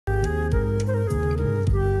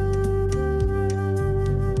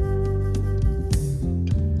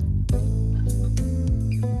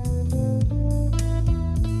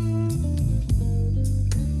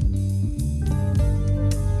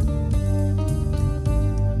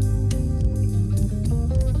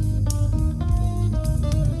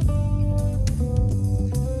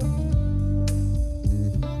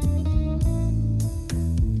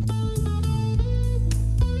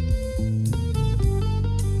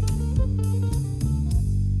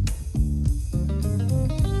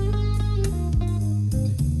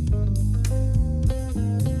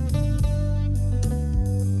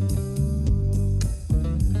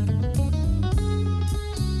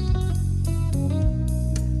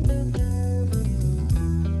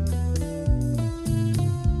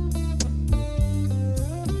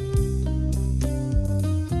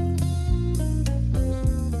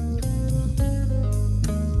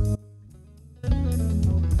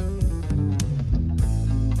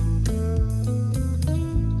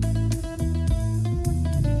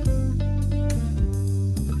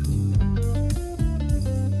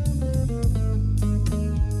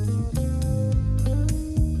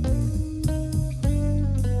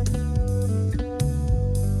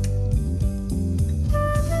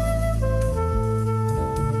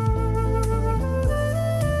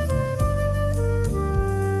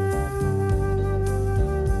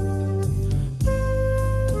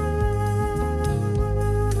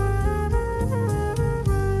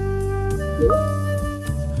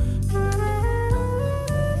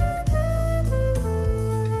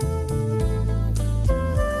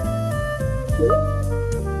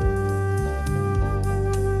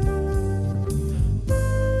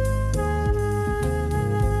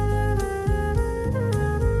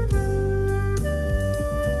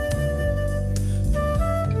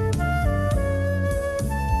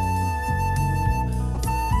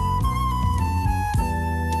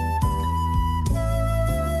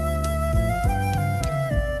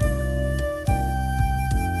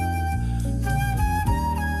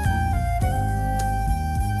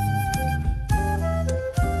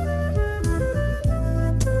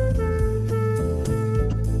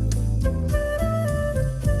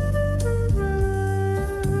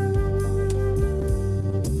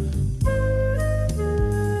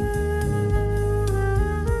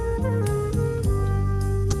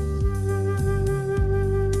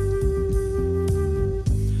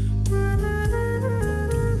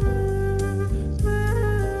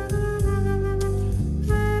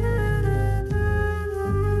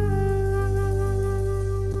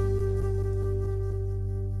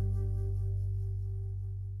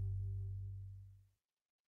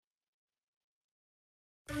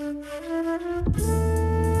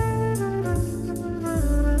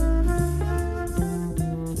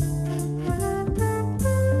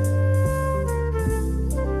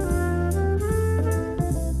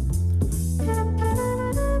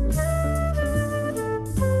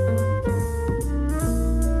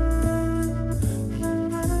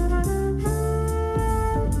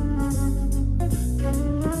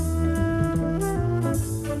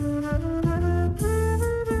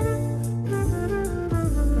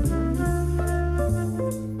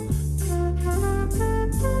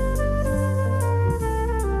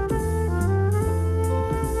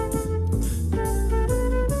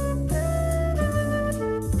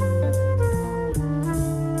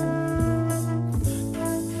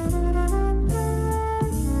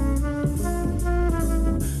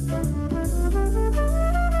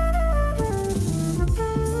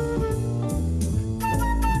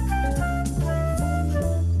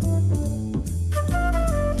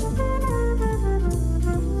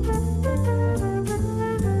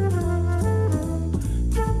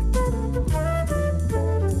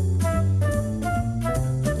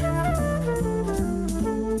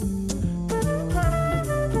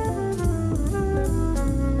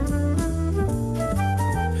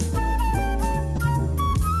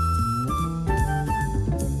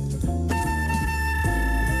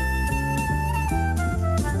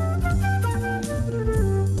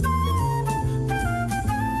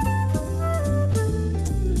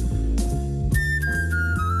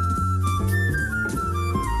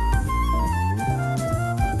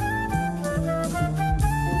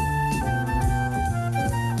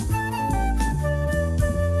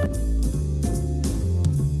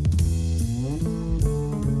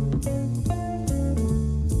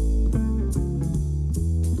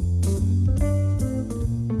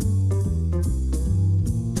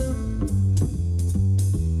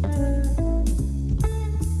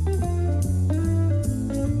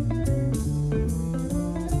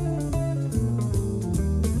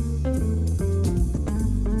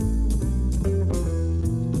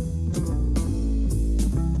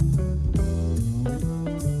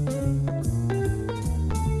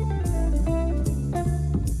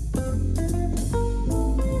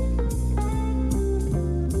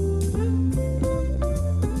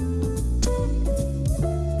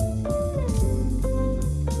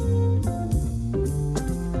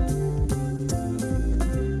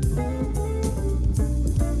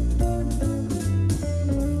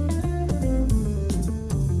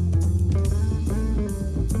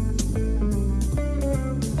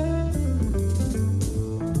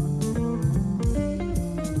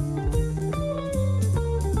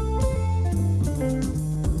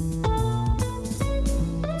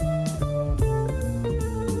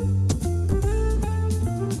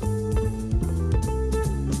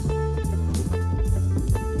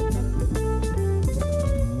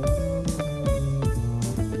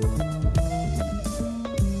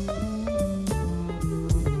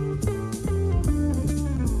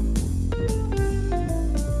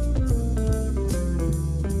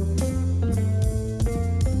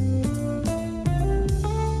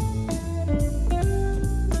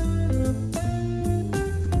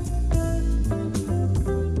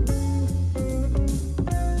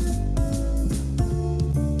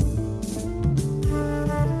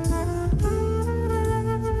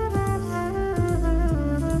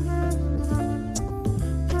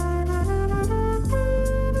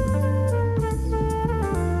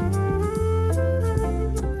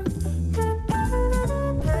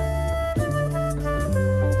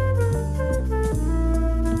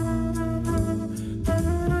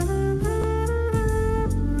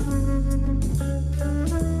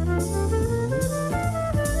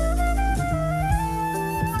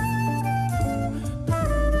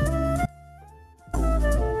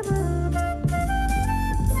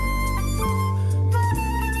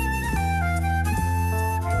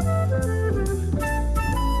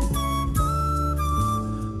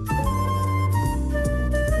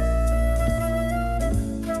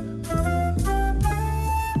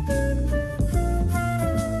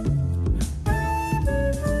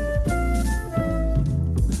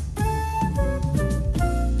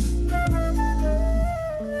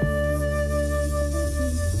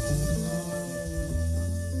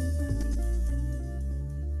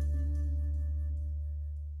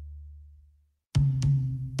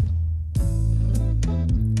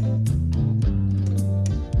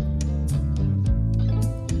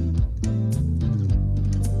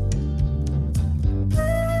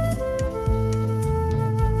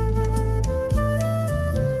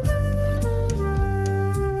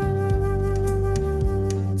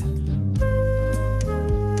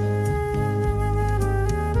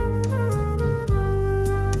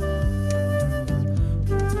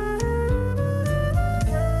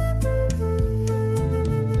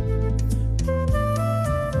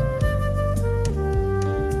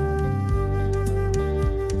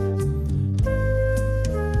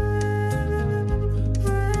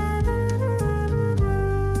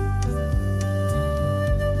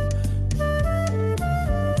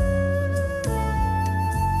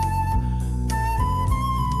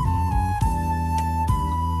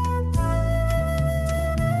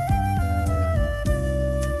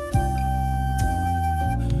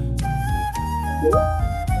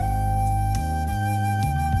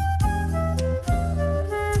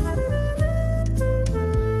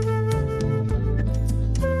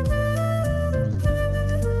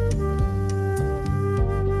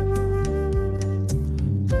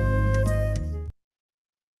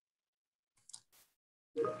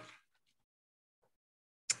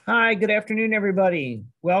Hi, good afternoon, everybody.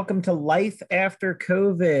 Welcome to Life After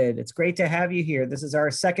COVID. It's great to have you here. This is our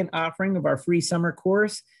second offering of our free summer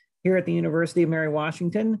course here at the University of Mary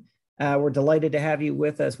Washington. We're delighted to have you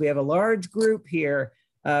with us. We have a large group here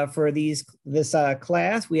for this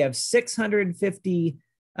class. We have 650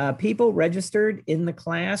 people registered in the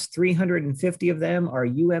class. 350 of them are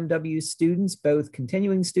UMW students, both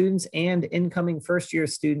continuing students and incoming first-year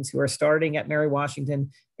students who are starting at Mary Washington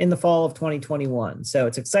in the fall of 2021. So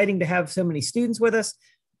it's exciting to have so many students with us,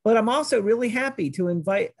 but I'm also really happy to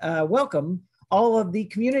welcome all of the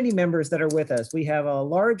community members that are with us. We have a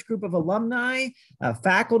large group of alumni,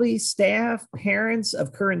 faculty, staff, parents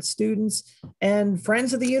of current students, and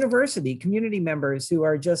friends of the university, community members who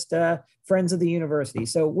are just friends of the university.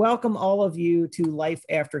 So welcome all of you to Life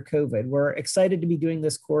After COVID. We're excited to be doing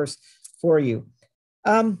this course for you.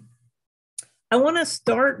 I want to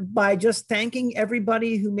start by just thanking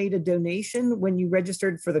everybody who made a donation when you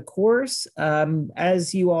registered for the course.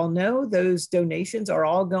 As you all know, those donations are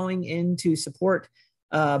all going in to support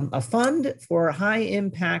a fund for high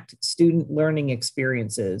impact student learning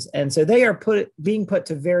experiences. And so they are being put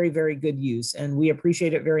to very, very good use, and we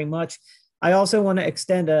appreciate it very much. I also want to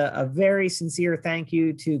extend a very sincere thank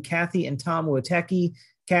you to Kathy and Tom Wotecki.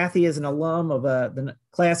 Kathy is an alum of the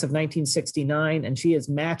class of 1969, and she is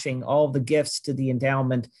matching all of the gifts to the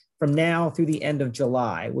endowment from now through the end of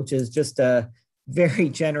July, which is just a very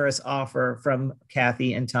generous offer from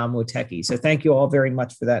Kathy and Tom Wotecki. So thank you all very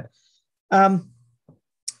much for that.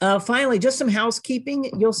 Finally, just some housekeeping.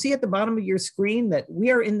 You'll see at the bottom of your screen that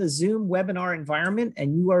we are in the Zoom webinar environment,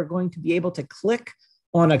 and you are going to be able to click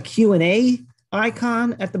on a Q&A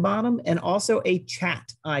icon at the bottom and also a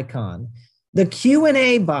chat icon. The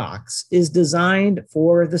Q&A box is designed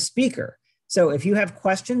for the speaker. So if you have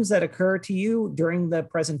questions that occur to you during the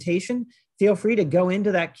presentation, feel free to go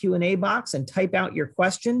into that Q&A box and type out your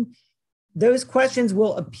question. Those questions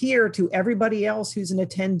will appear to everybody else who's an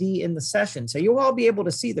attendee in the session. So you'll all be able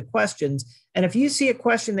to see the questions. And if you see a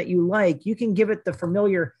question that you like, you can give it the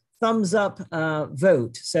familiar thumbs up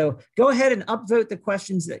vote. So go ahead and upvote the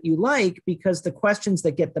questions that you like, because the questions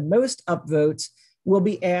that get the most upvotes will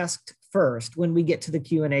be asked first when we get to the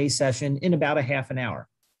Q&A session in about a half an hour.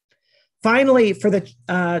 Finally, for the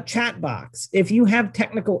chat box, if you have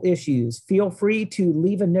technical issues, feel free to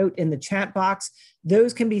leave a note in the chat box.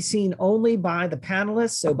 Those can be seen only by the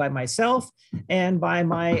panelists, so by myself and by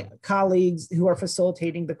my colleagues who are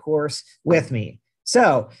facilitating the course with me.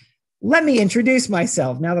 So let me introduce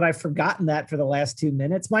myself now that I've forgotten that for the last 2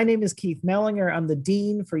 minutes. My name is Keith Mellinger. I'm the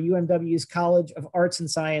Dean for UMW's College of Arts and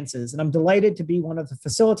Sciences, and I'm delighted to be one of the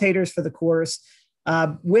facilitators for the course.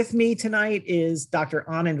 With me tonight is Dr.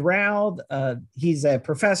 Anand Rao. He's a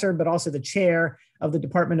professor, but also the chair of the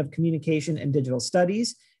Department of Communication and Digital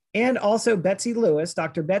Studies, and also Betsy Lewis.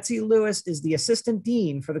 Dr. Betsy Lewis is the Assistant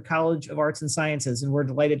Dean for the College of Arts and Sciences, and we're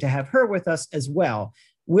delighted to have her with us as well.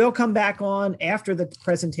 We'll come back on after the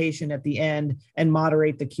presentation at the end and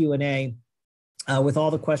moderate the Q&A with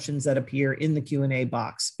all the questions that appear in the Q&A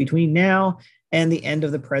box between now and the end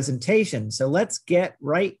of the presentation. So let's get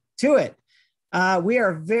right to it. We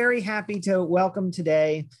are very happy to welcome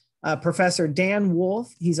today Professor Dan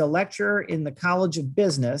Wolf. He's a lecturer in the College of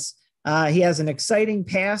Business. He has an exciting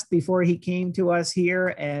past before he came to us here,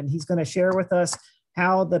 and he's going to share with us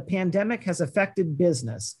how the pandemic has affected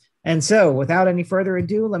business. And so without any further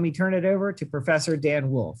ado, let me turn it over to Professor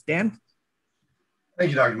Dan Wolf. Dan?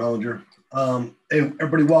 Thank you, Dr. Mellinger. Hey,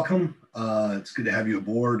 everybody, welcome. It's good to have you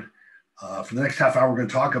aboard. For the next half hour, we're going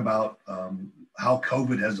to talk about how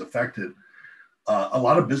COVID has affected a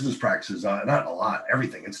lot of business practices. Not a lot,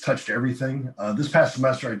 everything. It's touched everything. This past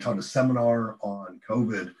semester, I taught a seminar on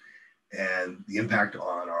COVID and the impact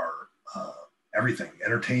on our everything,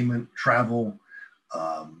 entertainment, travel,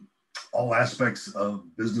 all aspects of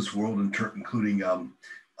business world, including the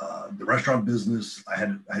restaurant business. I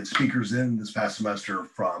had speakers in this past semester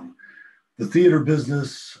from the theater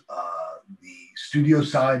business, the studio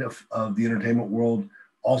side of the entertainment world,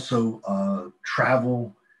 also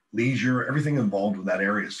travel, leisure, everything involved with that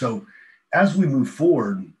area. So as we move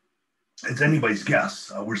forward, it's anybody's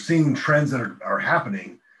guess. We're seeing trends that are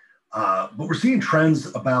happening, but we're seeing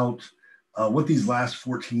trends about what these last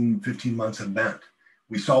 14, 15 months have meant.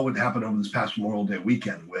 We saw what happened over this past Memorial Day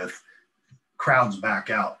weekend with crowds back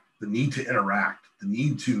out, the need to interact, the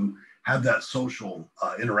need to have that social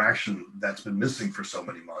interaction that's been missing for so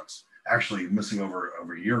many months, actually missing over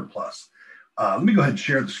a year plus. Let me go ahead and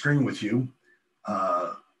share the screen with you.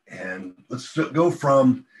 And let's go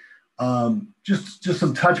from just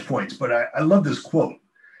some touch points, but I love this quote.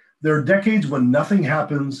 There are decades when nothing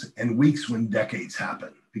happens and weeks when decades happen.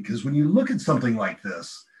 Because when you look at something like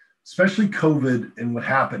this, especially COVID and what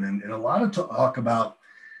happened. And a lot of talk about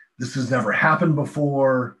this has never happened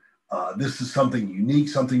before. This is something unique,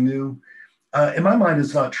 something new. In my mind,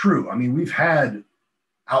 it's not true. I mean, we've had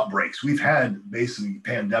outbreaks. We've had basically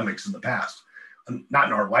pandemics in the past, not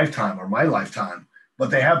in our lifetime or my lifetime, but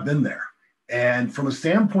they have been there. And from a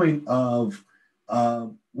standpoint of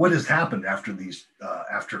what has happened after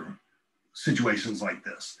after situations like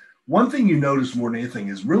this, one thing you notice more than anything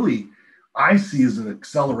is really, I see as an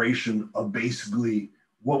acceleration of basically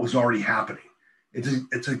what was already happening.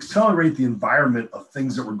 It's to accelerate the environment of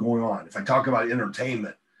things that were going on. If I talk about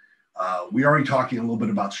entertainment, we already talking a little bit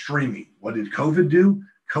about streaming. What did COVID do?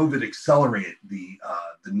 COVID accelerated the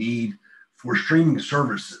need for streaming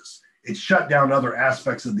services. It shut down other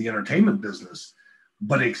aspects of the entertainment business,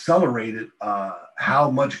 but accelerated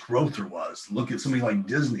how much growth there was. Look at something like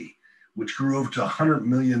Disney, which grew over to 100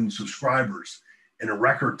 million subscribers in a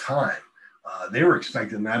record time. They were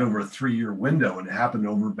expecting that over a 3-year window, and it happened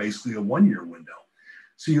over basically a 1-year window.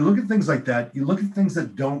 So you look at things like that, you look at things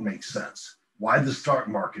that don't make sense. Why did the stock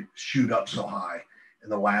market shoot up so high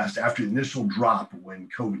after the initial drop when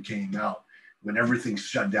COVID came out, when everything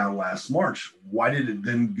shut down last March? Why did it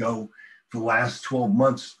then go for the last 12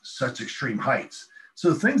 months such extreme heights?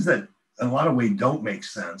 So things that in a lot of ways don't make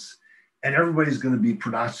sense, and everybody's going to be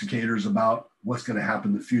prognosticators about what's going to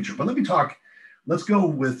happen in the future. But let's go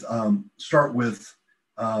with, start with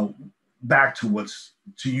back to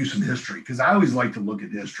use some history, because I always like to look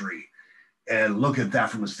at history and look at that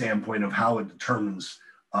from a standpoint of how it determines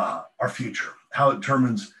our future, how it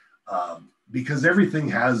determines, because everything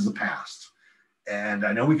has the past. And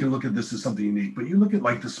I know we can look at this as something unique, but you look at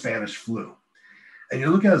like the Spanish flu, and you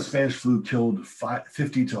look at the Spanish flu killed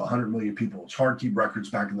 50 to 100 million people. It's hard to keep records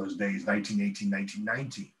back in those days, 1918,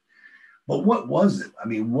 1919. But what was it? I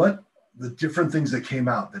mean, what the different things that came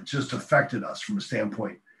out that just affected us from a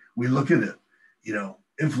standpoint? We look at it,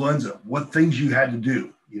 influenza, what things you had to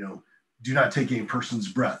do, do not take a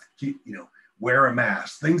person's breath, wear a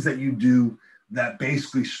mask, things that you do that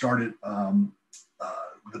basically started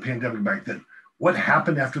the pandemic back then. What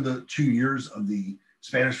happened after the 2 years of the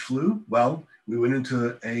Spanish flu? Well, we went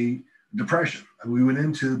into a depression. We went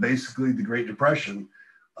into basically the Great Depression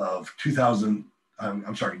of 1920,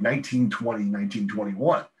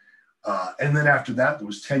 1921. And then after that, there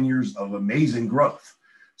was 10 years of amazing growth.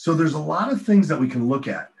 So there's a lot of things that we can look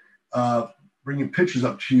at. Bringing pictures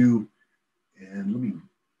up to you, and let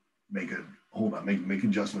me make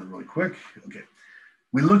adjustment really quick. Okay.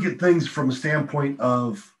 We look at things from a standpoint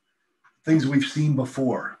of things we've seen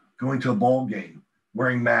before, going to a ball game,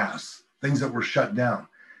 wearing masks, things that were shut down.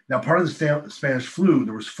 Now, part of the Spanish flu,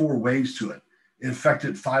 there was 4 waves to it. It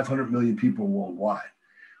infected 500 million people worldwide.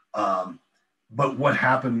 But what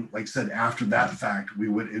happened, like I said, after that fact, we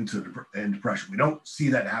went into depression. We don't see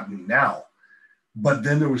that happening now. But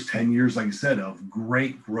then there was 10 years, like I said, of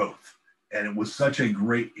great growth. And it was such a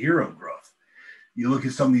great era of growth. You look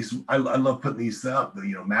at some of these, I love putting these up,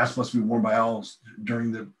 masks must be worn by all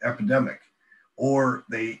during the epidemic. Or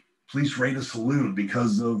police raid a saloon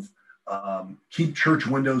because of keep church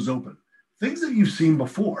windows open. Things that you've seen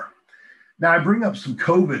before. Now, I bring up some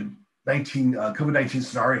COVID-19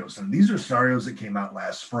 scenarios, and these are scenarios that came out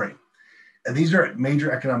last spring. And these are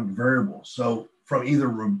major economic variables. So from either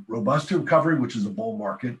robust recovery, which is a bull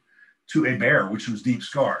market, to a bear, which was deep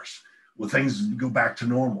scars. Will things go back to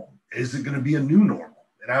normal? Is it going to be a new normal?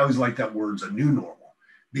 And I always like that word, a new normal,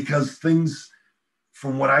 because things,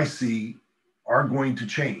 from what I see, are going to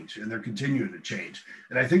change, and they're continuing to change.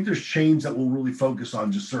 And I think there's change that will really focus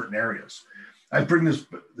on just certain areas. I bring this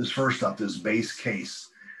first up, this base case.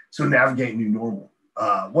 So navigate new normal.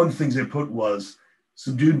 One of the things they put was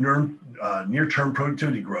subdued near-term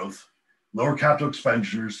productivity growth, lower capital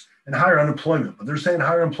expenditures, and higher unemployment. But they're saying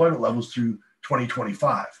higher employment levels through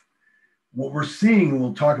 2025. What we're seeing,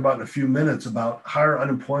 we'll talk about in a few minutes, about higher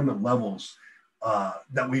unemployment levels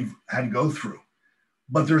that we've had to go through.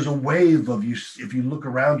 But there's a wave of if you look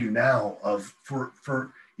around you now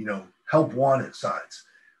for help wanted signs.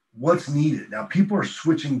 What's needed? Now, people are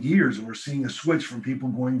switching gears, and we're seeing a switch from people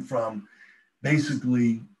going from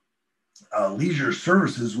basically leisure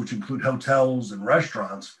services, which include hotels and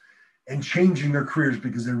restaurants, and changing their careers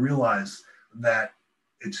because they realize that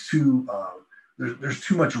it's there's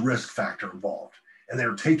too much risk factor involved. And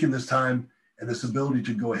they're taking this time and this ability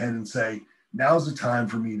to go ahead and say, now's the time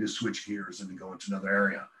for me to switch gears and to go into another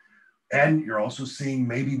area. And you're also seeing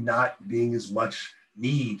maybe not being as much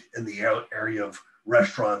need in the area of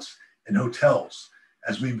restaurants and hotels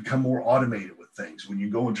as we become more automated with things. When you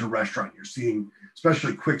go into a restaurant, you're seeing,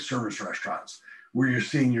 especially quick service restaurants, where you're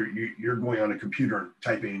seeing you're going on a computer and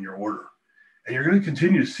typing in your order. And you're going to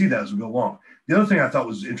continue to see that as we go along. The other thing I thought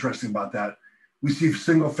was interesting about that, we see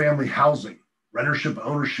single family housing, rentership,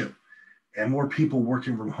 ownership, and more people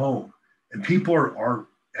working from home. And people are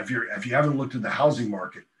if you haven't looked at the housing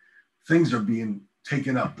market, things are being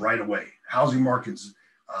taken up right away. Housing market's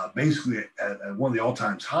basically at one of the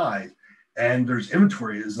all-time highs, and there's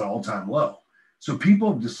inventory is at all-time low. So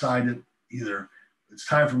people have decided either it's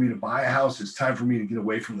time for me to buy a house, it's time for me to get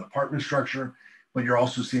away from the apartment structure, but you're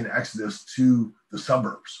also seeing an exodus to the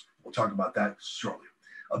suburbs. We'll talk about that shortly.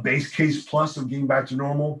 A base case plus of getting back to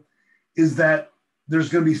normal is that there's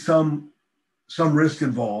going to be some risk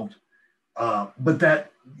involved, but that,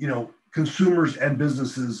 consumers and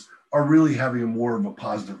businesses are really having more of a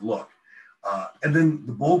positive look. And then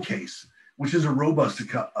the bull case, which is a robust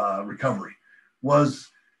recovery, was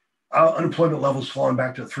unemployment levels falling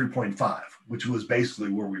back to 3.5, which was basically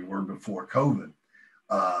where we were before COVID.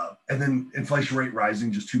 And then inflation rate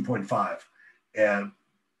rising just 2.5, and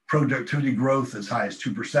productivity growth as high as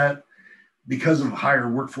 2% because of higher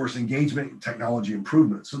workforce engagement and technology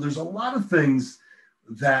improvement. So there's a lot of things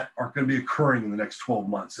that are going to be occurring in the next 12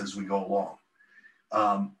 months as we go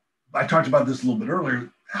along. I talked about this a little bit earlier,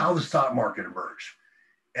 how the stock market emerged.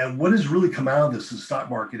 And what has really come out of this, the stock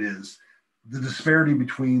market, is the disparity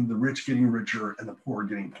between the rich getting richer and the poor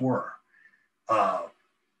getting poorer.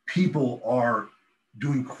 People are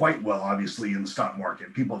doing quite well, obviously, in the stock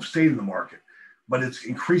market. People have stayed in the market, but it's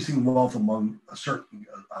increasing wealth among a certain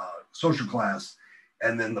social class,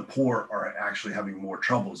 and then the poor are actually having more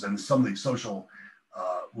troubles, and some of the social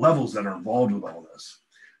levels that are involved with all this.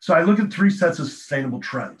 So I look at three sets of sustainable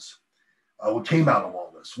trends. What came out of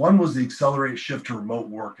all this? One was the accelerated shift to remote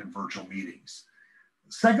work and virtual meetings.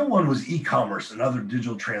 The second one was e-commerce and other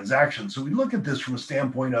digital transactions. So we look at this from a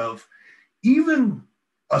standpoint of even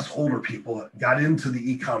us older people got into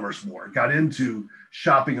the e-commerce more, got into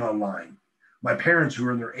shopping online. My parents, who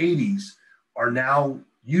are in their 80s, are now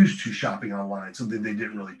used to shopping online, something they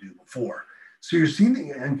didn't really do before. So you're seeing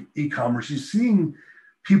the e-commerce, you're seeing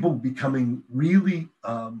people becoming really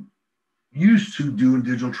used to doing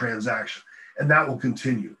digital transactions, and that will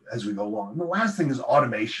continue as we go along. And the last thing is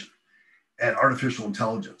automation and artificial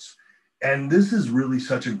intelligence. And this is really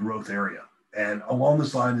such a growth area. And along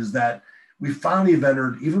this line is that we finally have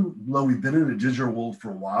entered, even though we've been in a digital world for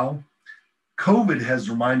a while, COVID has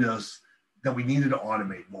reminded us that we needed to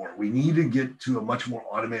automate more. We need to get to a much more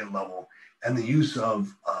automated level, and the use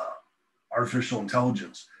of artificial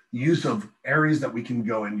intelligence, the use of areas that we can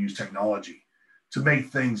go and use technology to make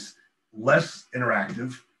things less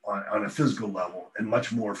interactive on a physical level and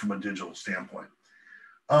much more from a digital standpoint.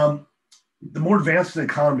 The more advanced an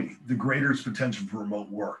economy, the greater its potential for remote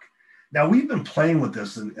work. Now, we've been playing with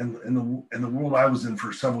this in the world I was in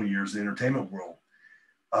for several years, the entertainment world.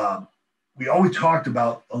 We always talked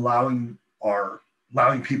about allowing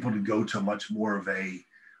people to go to much more of a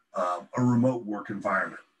remote work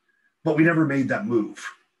environment, but we never made that move.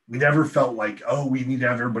 We never felt like, oh, we need to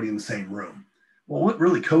have everybody in the same room. Well, what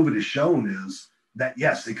really COVID has shown is that,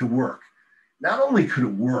 yes, it could work. Not only could it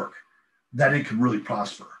work, that it could really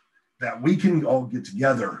prosper, that we can all get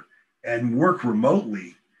together and work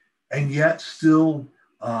remotely and yet still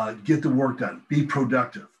get the work done, be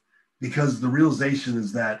productive. Because the realization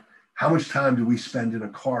is that how much time do we spend in a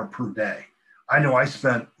car per day? I know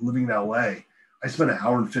living in LA, I spent 1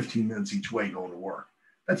 hour and 15 minutes each way going to work.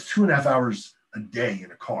 That's 2.5 hours a day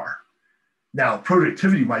in a car. Now,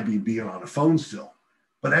 productivity might be being on a phone still,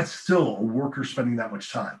 but that's still a worker spending that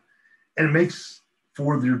much time. And it makes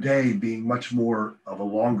for their day being much more of a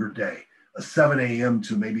longer day, a 7 a.m.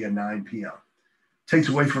 to maybe a 9 p.m. Takes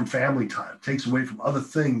away from family time, takes away from other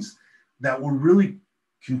things that will really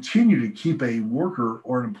continue to keep a worker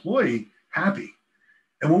or an employee happy.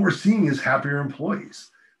 And what we're seeing is happier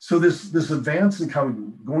employees. So this advance in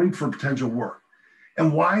going for potential work.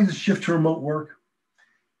 And why the shift to remote work?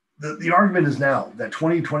 The argument is now that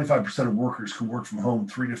 20-25% of workers can work from home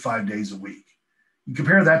 3 to 5 days a week. You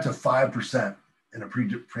compare that to 5% in a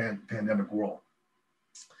pre-pandemic world.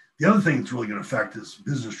 The other thing that's really going to affect is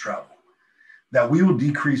business travel, that we will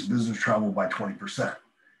decrease business travel by 20%.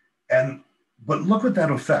 But look what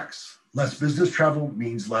that affects. Less business travel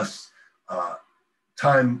means less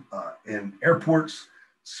time in airports,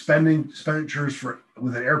 expenditures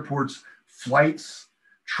within airports, flights,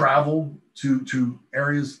 travel to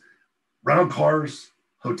areas, rental cars,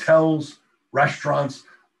 hotels, restaurants,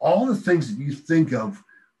 all the things that you think of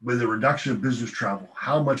with a reduction of business travel,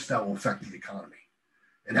 how much that will affect the economy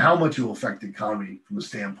and how much it will affect the economy from a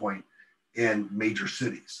standpoint in major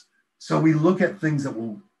cities. So we look at things that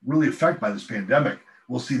will really affect by this pandemic.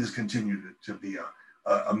 We'll see this continue to be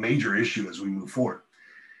a major issue as we move forward.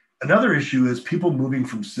 Another issue is people moving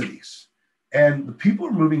from cities. And the people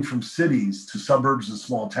are moving from cities to suburbs and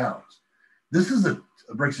small towns. This is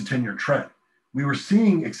breaks a 10-year trend. We were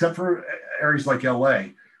seeing, except for areas like LA,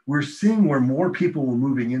 we're seeing where more people were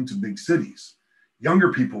moving into big cities,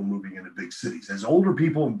 younger people moving into big cities. As older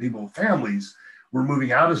people and people with families were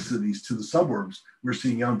moving out of cities to the suburbs, we're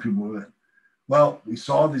seeing young people move in. Well, we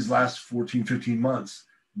saw these last 14, 15 months,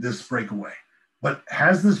 this breakaway. But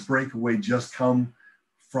has this breakaway just come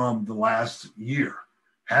from the last year?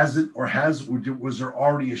 Has it, or was there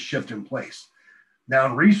already a shift in place? Now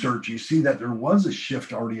in research, you see that there was a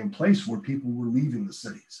shift already in place where people were leaving the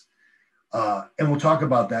cities. And we'll talk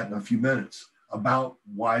about that in a few minutes, about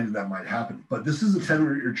why that might happen. But this is a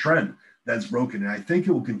 10-year trend that's broken. And I think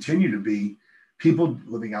it will continue to be people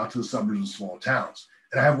living out to the suburbs and small towns.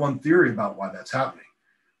 And I have one theory about why that's happening,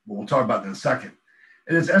 but we'll talk about that in a second.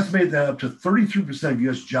 And it's estimated that up to 33% of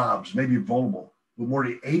US jobs may be vulnerable, with more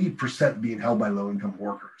than 80% being held by low-income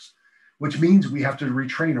workers, which means we have to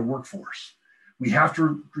retrain a workforce. We have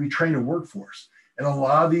to retrain a workforce. And a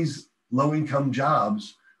lot of these low-income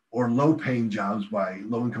jobs or low-paying jobs by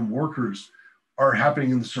low-income workers are happening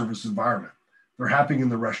in the service environment. They're happening in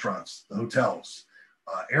the restaurants, the hotels,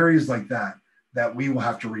 areas like that, that we will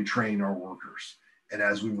have to retrain our workers. And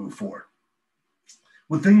as we move forward,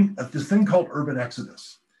 with this thing called urban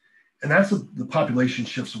exodus, and that's the population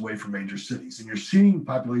shifts away from major cities. And you're seeing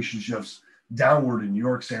population shifts downward in New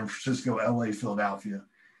York, San Francisco, LA, Philadelphia,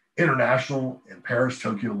 international in Paris,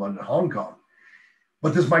 Tokyo, London, Hong Kong.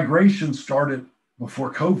 But this migration started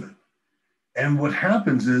before COVID. And what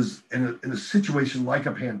happens is in a situation like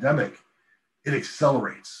a pandemic, it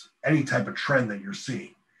accelerates any type of trend that you're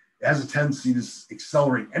seeing. It has a tendency to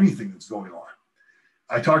accelerate anything that's going on.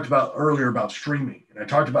 I talked about earlier about streaming, and I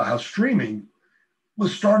talked about how streaming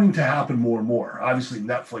was starting to happen more and more. Obviously,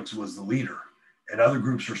 Netflix was the leader, and other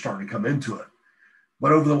groups are starting to come into it.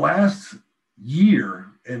 But over the last year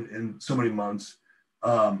and so many months,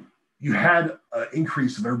 you had an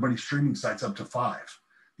increase of everybody's streaming sites up to 5.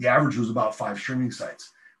 The average was about 5 streaming sites.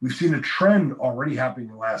 We've seen a trend already happening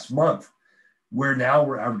in the last month, where now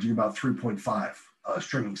we're averaging about 3.5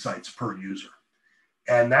 streaming sites per user.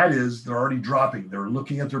 And that is, they're already dropping. They're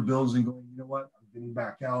looking at their bills and going, you know what, I'm getting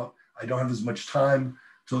back out. I don't have as much time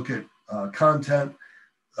to look at content.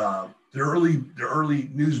 The early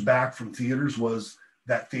news back from theaters was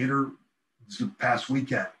that theater this past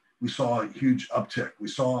weekend, we saw a huge uptick. We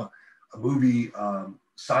saw a movie,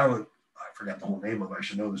 Silent, I forgot the whole name of it, I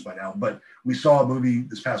should know this by now, but we saw a movie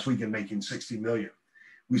this past weekend making 60 million.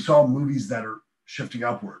 We saw movies that are shifting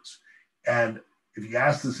upwards. And if you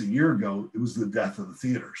asked this a year ago, it was the death of the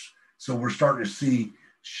theaters. So we're starting to see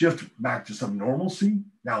shift back to some normalcy.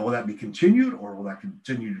 Now, will that be continued, or will that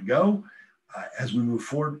continue to go as we move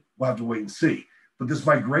forward? We'll have to wait and see. But this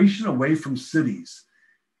migration away from cities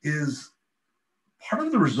is part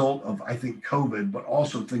of the result of, I think, COVID, but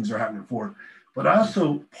also things are happening forward, but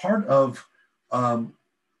also part of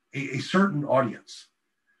a certain audience.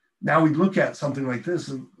 Now we look at something like this,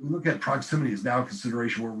 and we look at proximity as now a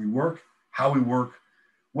consideration where we work, how we work,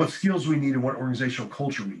 what skills we need, and what organizational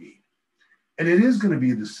culture we need. And it is going to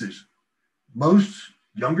be a decision. Most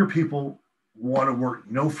younger people want to work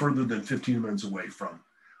no further than 15 minutes away from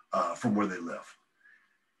where they live.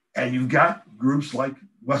 And you've got groups like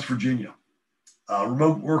West Virginia,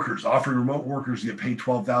 remote workers, offering remote workers to get paid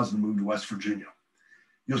 $12,000 to move to West Virginia.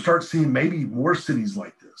 You'll start seeing maybe more cities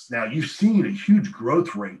like this. Now, you've seen a huge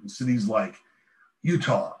growth rate in cities like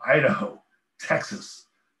Utah, Idaho, Texas,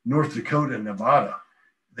 North Dakota, and Nevada.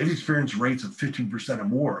 They've experienced rates of 15% or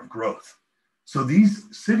more of growth. So these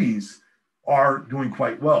cities are doing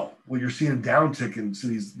quite well. Well, you're seeing a downtick in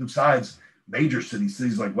cities besides major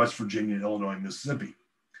cities like West Virginia, Illinois, Mississippi.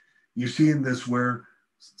 You're seeing this where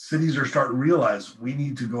cities are starting to realize we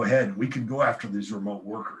need to go ahead and we can go after these remote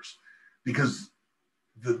workers, because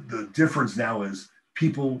the difference now is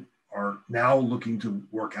people are now looking to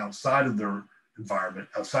work outside of their environment,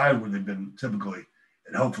 outside where they've been typically,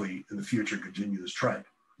 and hopefully in the future continue this trend.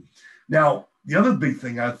 Now, the other big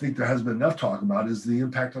thing I think there hasn't been enough talk about is the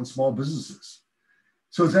impact on small businesses.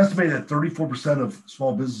 So it's estimated that 34% of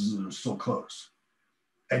small businesses are still closed.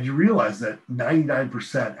 And you realize that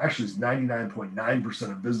 99%, actually it's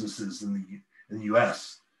 99.9% of businesses in the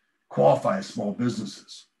US qualify as small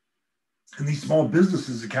businesses. And these small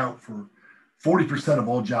businesses account for 40% of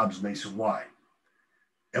all jobs nationwide.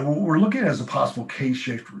 And what we're looking at is a possible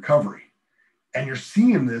K-shaped recovery. And you're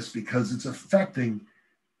seeing this because it's affecting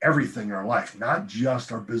everything in our life, not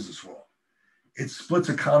just our business world. It splits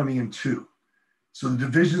economy in two. So the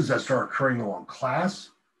divisions that start occurring along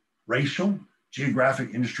class, racial,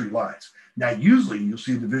 geographic industry lines. Now, usually you'll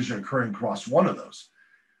see a division occurring across one of those,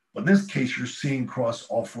 but in this case, you're seeing across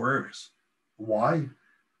all four areas. Why?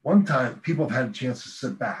 One time, people have had a chance to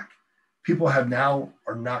sit back. People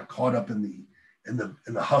are not caught up in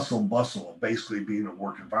the hustle and bustle of basically being in a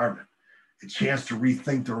work environment. A chance to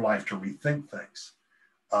rethink their life, to rethink things.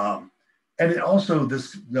 And it also,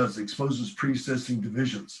 this exposes pre-existing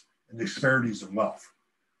divisions and disparities in wealth,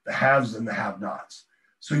 the haves and the have-nots.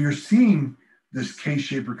 So you're seeing this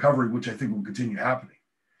K-shaped recovery, which I think will continue happening.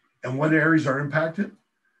 And what areas are impacted?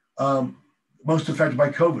 Most affected by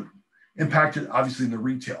COVID. Impacted, obviously, in the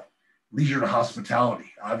retail, leisure and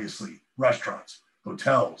hospitality, obviously, restaurants,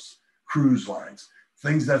 hotels, cruise lines,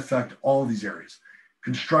 things that affect all of these areas.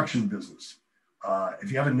 Construction business.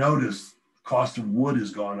 If you haven't noticed, the cost of wood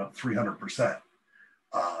has gone up 300%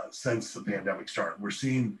 since the pandemic started.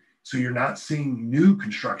 So you're not seeing new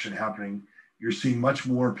construction happening. You're seeing much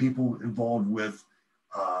more people involved with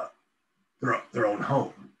their own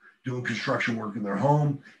home, doing construction work in their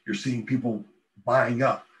home. You're seeing people buying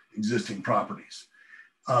up existing properties.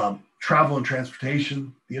 Travel and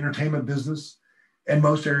transportation, the entertainment business, and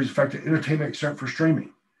most areas affected entertainment except for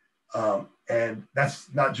streaming. And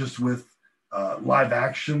that's not just with live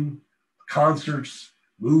action, concerts,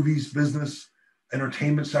 movies, business,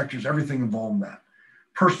 entertainment sectors, everything involved in that.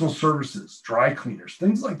 Personal services, dry cleaners,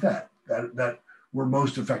 things like that were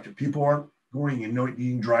most affected. People aren't going and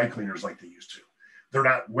needing dry cleaners like they used to. They're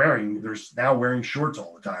now wearing shorts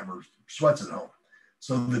all the time or sweats at home.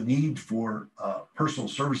 So the need for personal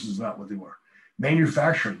services is not what they were.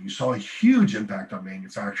 Manufacturing, you saw a huge impact on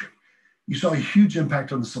manufacturing. You saw a huge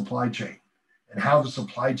impact on the supply chain and how the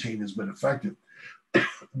supply chain has been affected.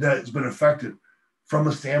 That has been affected from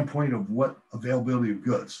a standpoint of what availability of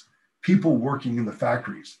goods, people working in the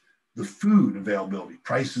factories, the food availability,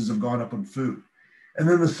 prices have gone up on food, and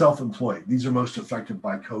then the self-employed. These are most affected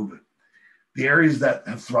by COVID. The areas that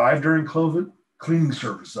have thrived during COVID, cleaning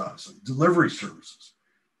services, delivery services,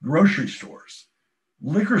 grocery stores,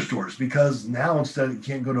 liquor stores, because now instead you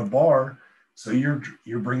can't go to a bar, so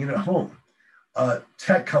you're bringing it home.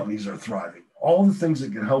 Tech companies are thriving. All the things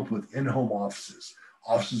that can help with in-home offices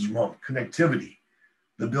from home, connectivity,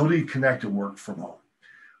 the ability to connect and work from home.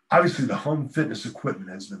 Obviously, the home fitness equipment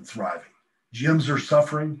has been thriving. Gyms are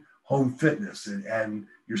suffering, home fitness, and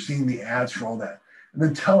you're seeing the ads for all that. And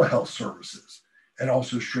then telehealth services and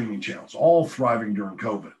also streaming channels, all thriving during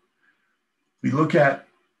COVID. We look at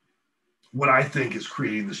what I think is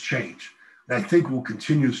creating this change, and I think will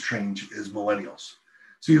continue this change, is millennials.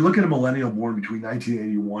 So you look at a millennial born between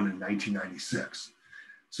 1981 and 1996.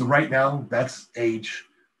 So right now, that's age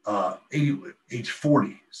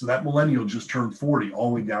 40. So that millennial just turned 40 all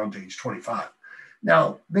the way down to age 25.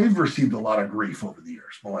 Now, they've received a lot of grief over the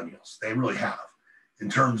years, millennials. They really have. In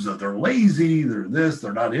terms of they're lazy, they're this,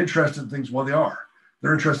 they're not interested in things. Well, they are.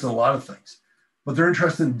 They're interested in a lot of things, but they're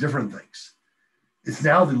interested in different things. It's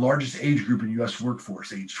now the largest age group in U.S.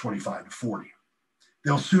 workforce, age 25 to 40.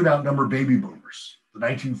 They'll soon outnumber baby boomers, the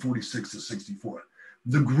 1946 to 64.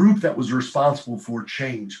 The group that was responsible for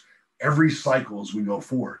change every cycle as we go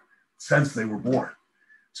forward since they were born.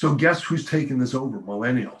 So guess who's taking this over?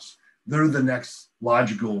 Millennials. They're the next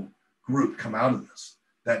logical group come out of this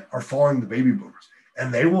that are following the baby boomers.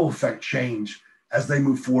 And they will affect change as they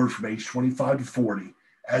move forward from age 25 to 40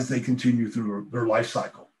 as they continue through their life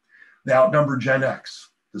cycle. They outnumber Gen X,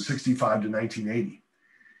 the 65 to 1980.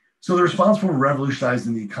 So they're responsible for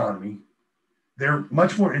revolutionizing the economy. They're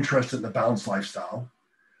much more interested in the balanced lifestyle.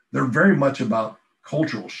 They're very much about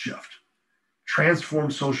cultural shift, transform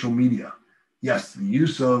social media. Yes, the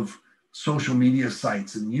use of social media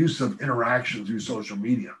sites and use of interaction through social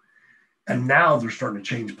media. And now they're starting to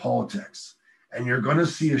change politics. And you're going to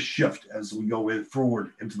see a shift as we go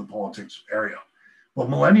forward into the politics area. But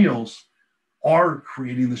millennials are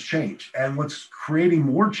creating this change. And what's creating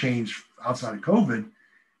more change outside of COVID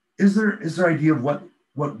is their idea of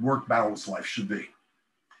what work balance life should be.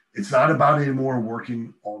 It's not about anymore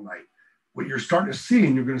working all night. What you're starting to see,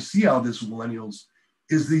 and you're going to see how this with millennials,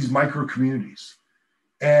 is these micro communities.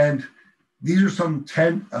 And these are some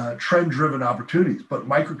trend-driven opportunities, but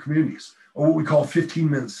micro communities, or what we call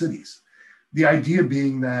 15-minute cities. The idea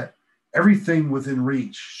being that everything within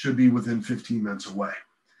reach should be within 15 minutes away.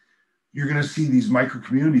 You're going to see these micro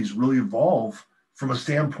communities really evolve from a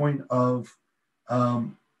standpoint of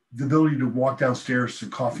the ability to walk downstairs to a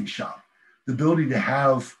coffee shop, the ability to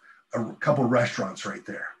have a couple of restaurants right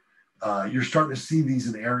there. You're starting to see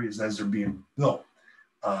these in areas as they're being built.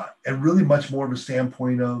 And really much more of a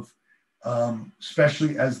standpoint of,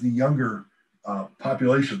 especially as the younger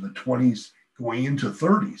population, the 20s going into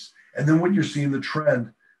 30s. And then what you're seeing the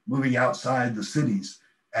trend moving outside the cities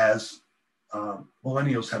as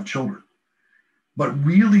millennials have children. But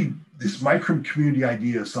really, this micro community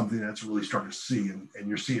idea is something that's really starting to see, and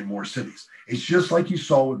you're seeing more cities. It's just like you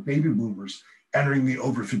saw with baby boomers entering the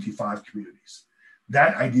over 55 communities.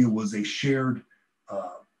 That idea was a shared,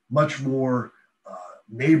 much more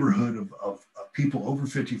neighborhood of people over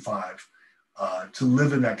 55 to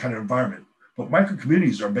live in that kind of environment. But micro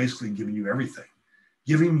communities are basically giving you everything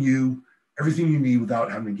you need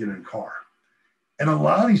without having to get in a car. And a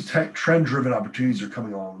lot of these trend-driven opportunities are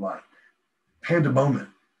coming online.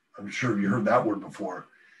 Pandemonium, I'm sure you heard that word before,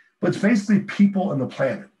 but it's basically people and the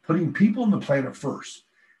planet, putting people and the planet first.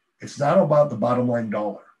 It's not about the bottom line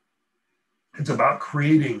dollar. It's about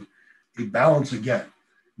creating a balance again.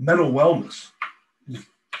 Mental wellness,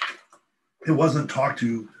 it wasn't talked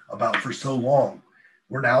to about for so long.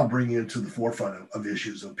 We're now bringing it to the forefront of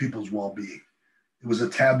issues of people's well-being. It was a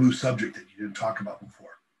taboo subject that you didn't talk about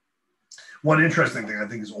before. One interesting thing I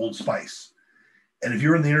think is Old Spice. And if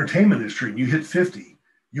you're in the entertainment industry and you hit 50,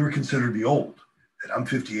 you were considered to be old. And I'm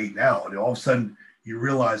 58 now. And all of a sudden you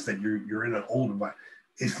realize that you're in an old environment.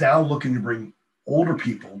 It's now looking to bring older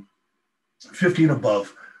people, 50 and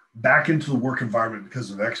above, back into the work environment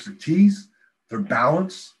because of expertise, their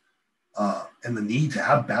balance, and the need to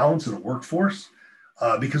have balance in a workforce,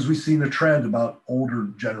 because we've seen a trend about older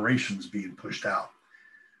generations being pushed out.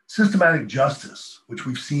 Systematic justice, which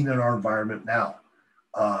we've seen in our environment now,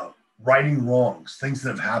 righting wrongs, things that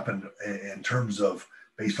have happened in terms of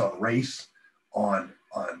based on race, on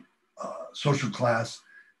social class.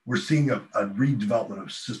 We're seeing a redevelopment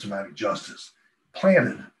of systematic justice.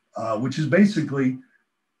 Planted, which is basically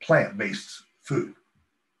plant-based food.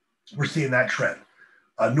 We're seeing that trend.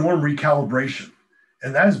 Norm recalibration,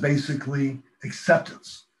 and that is basically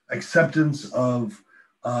acceptance of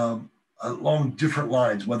along different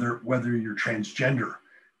lines, whether you're transgender,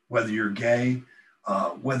 whether you're gay,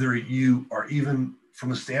 whether you are even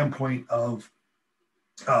from a standpoint of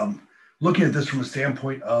looking at this from a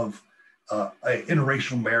standpoint of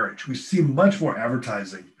interracial marriage. We see much more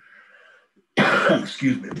advertising.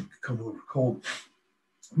 Excuse me, come over cold.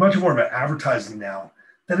 Much more of an advertising now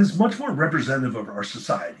that is much more representative of our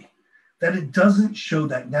society. That it doesn't show,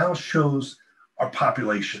 that now shows our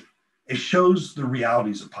population. It shows the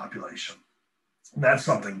realities of population. And that's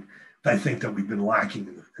something that I think that we've been lacking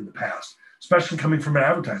in the past, especially coming from an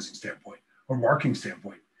advertising standpoint or marketing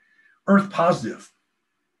standpoint. Earth positive,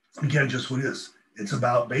 again, just what it is. It's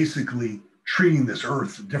about basically treating this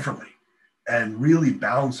earth differently and really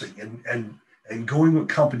balancing and going with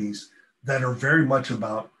companies that are very much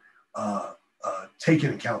about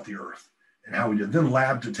taking into account the earth and how we do. Then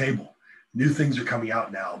lab to table. New things are coming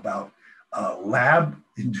out now about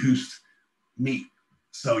lab-induced meat.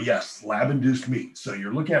 So yes, lab-induced meat. So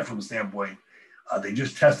you're looking at it from a standpoint, they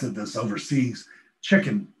just tested this overseas,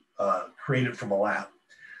 chicken created from a lab.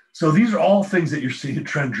 So these are all things that you're seeing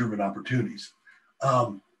trend-driven opportunities.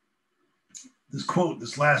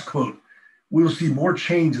 This last quote, we will see more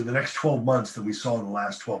change in the next 12 months than we saw in the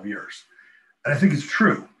last 12 years. And I think it's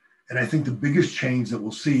true. And I think the biggest change that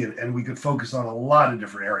we'll see, and we could focus on a lot of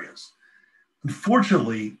different areas.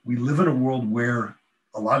 Unfortunately, we live in a world where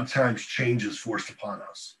a lot of times change is forced upon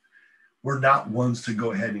us. We're not ones to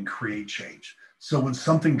go ahead and create change. So when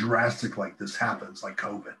something drastic like this happens, like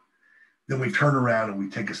COVID, then we turn around and we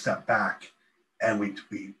take a step back and we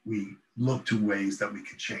look to ways that we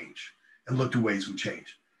could change and look to ways we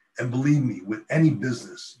change. And believe me, with any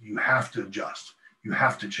business, you have to adjust. You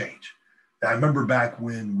have to change. Now, I remember back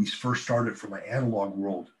when we first started from my analog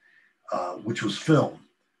world, which was film.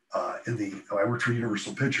 I worked for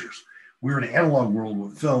Universal Pictures. We were in an analog world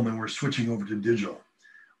with film and we're switching over to digital.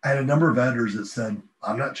 I had a number of editors that said,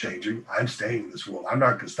 I'm not changing. I'm staying in this world. I'm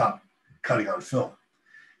not going to stop cutting on film.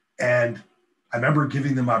 And I remember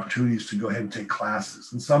giving them opportunities to go ahead and take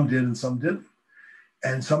classes, and some did and some didn't.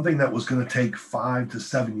 And something that was going to take 5 to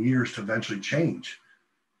 7 years to eventually change,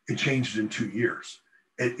 it changed in 2 years.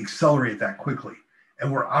 It accelerated that quickly.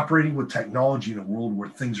 And we're operating with technology in a world where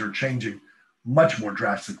things are changing much more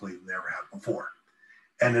drastically than they ever have before.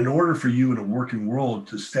 And in order for you in a working world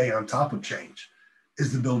to stay on top of change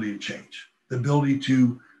is the ability to change, the ability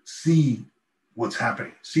to see what's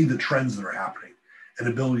happening, see the trends that are happening, and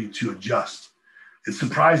ability to adjust. It's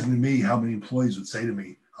surprising to me how many employees would say to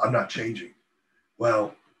me, I'm not changing.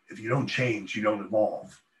 Well, if you don't change, you don't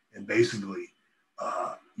evolve. And basically,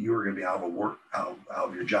 you're going to be out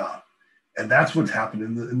of your job. And that's what's happened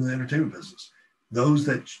in the entertainment business. Those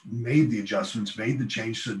that made the adjustments, made the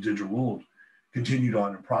change to the digital world, continued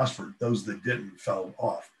on and prospered. Those that didn't fell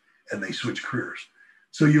off and they switched careers.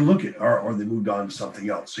 So you look at, or they moved on to something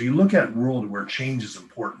else. So you look at a world where change is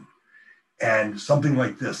important. And something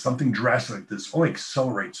like this, something drastic like this, only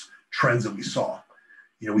accelerates trends that we saw.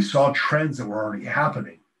 We saw trends that were already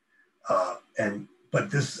happening, but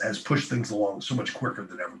this has pushed things along so much quicker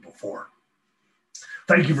than ever before.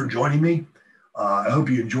 Thank you for joining me. I hope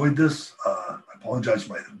you enjoyed this. I apologize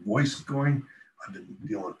for my voice going. I've been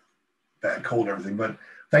dealing with bad cold and everything, but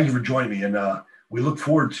thank you for joining me. And we look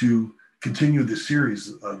forward to continue this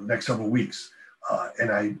series the next several weeks.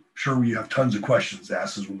 And I'm sure you have tons of questions to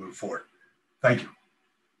ask as we move forward. Thank you.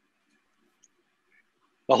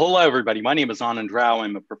 Well, hello, everybody. My name is Anand Rao.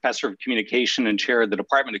 I'm a professor of communication and chair of the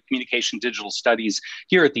Department of Communication Digital Studies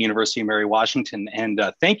here at the University of Mary Washington. And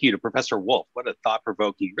thank you to Professor Wolf. What a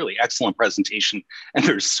thought-provoking, really excellent presentation. And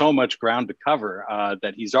there's so much ground to cover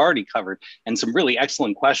that he's already covered, and some really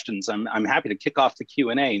excellent questions. I'm happy to kick off the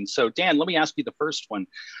Q&A. And so, Dan, let me ask you the first one.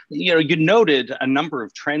 You noted a number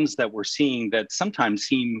of trends that we're seeing that sometimes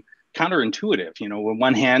seem counterintuitive. On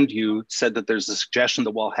one hand, you said that there's a suggestion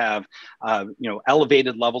that we'll have,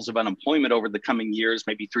 elevated levels of unemployment over the coming years,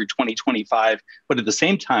 maybe through 2025. But at the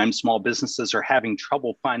same time, small businesses are having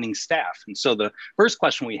trouble finding staff. And so the first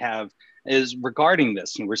question we have is regarding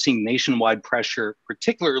this. We're seeing nationwide pressure,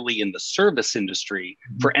 particularly in the service industry,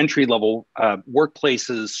 for entry-level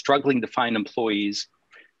workplaces struggling to find employees.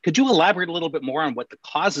 Could you elaborate a little bit more on what the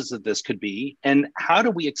causes of this could be, and how do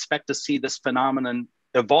we expect to see this phenomenon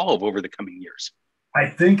evolve over the coming years? I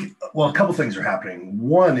think, well, a couple things are happening.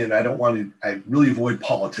 One, and I really avoid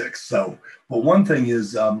politics. But one thing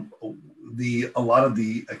is a lot of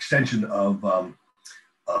the extension of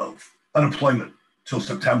unemployment till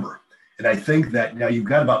September. And I think that now you've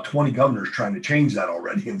got about 20 governors trying to change that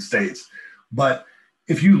already in states. But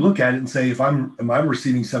if you look at it and say, if I'm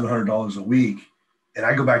receiving $700 a week and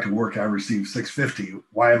I go back to work and I receive $650,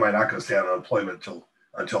 why am I not going to stay on unemployment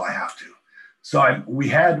until I have to? So we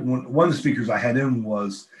had one of the speakers I had in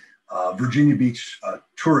was Virginia Beach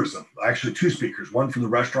tourism, actually two speakers, one for the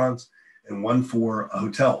restaurants and one for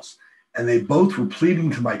hotels. And they both were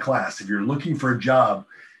pleading to my class, if you're looking for a job,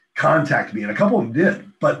 contact me. And a couple of them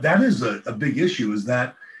did. But that is a big issue, is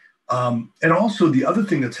that, and also the other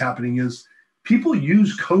thing that's happening is people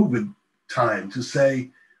use COVID time to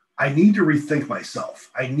say, I need to rethink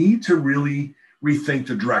myself. I need to really rethink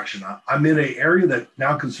the direction. I'm in an area that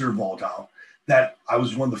now considered volatile, that I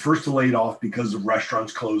was one of the first to lay off because of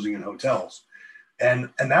restaurants closing and hotels. And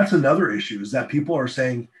that's another issue, is that people are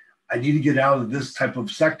saying, I need to get out of this type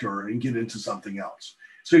of sector and get into something else.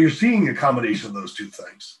 So you're seeing a combination of those two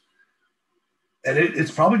things. And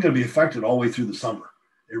it's probably going to be affected all the way through the summer.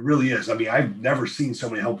 It really is. I mean, I've never seen so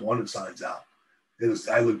many help wanted signs out.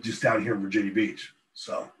 I live just down here in Virginia Beach.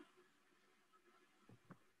 So.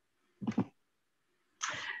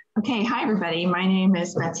 Okay, hi everybody. My name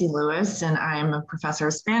is Betsy Lewis, and I'm a professor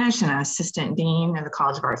of Spanish and an assistant dean at the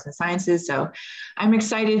College of Arts and Sciences. So I'm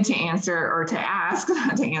excited to ask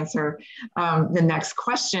the next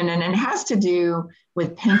question, and it has to do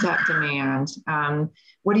with pent-up demand.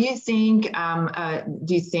 What do you think?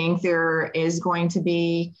 Do you think there is going to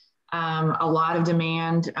be a lot of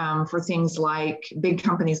demand for things like big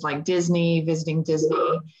companies like Disney, visiting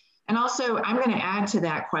Disney? And also, I'm going to add to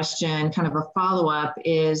that question, kind of a follow-up,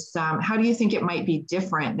 is how do you think it might be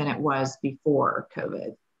different than it was before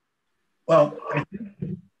COVID? Well,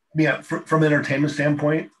 from an entertainment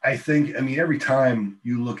standpoint, every time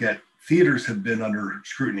you look at, theaters have been under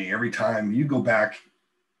scrutiny. Every time you go back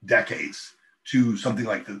decades to something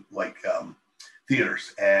like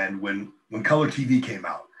theaters, and when color TV came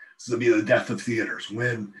out, it's going to be the death of theaters.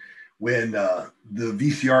 When the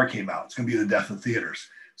VCR came out, it's going to be the death of theaters.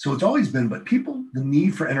 So it's always been, but people, the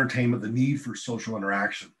need for entertainment, the need for social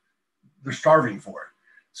interaction, they're starving for it.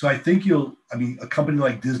 So I think a company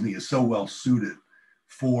like Disney is so well suited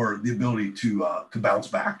for the ability to bounce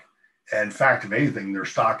back. And in fact, if anything, their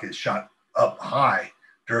stock has shot up high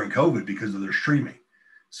during COVID because of their streaming.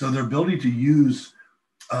 So their ability to use,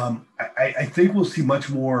 I think we'll see much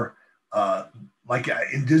more, like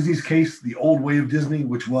in Disney's case, the old way of Disney,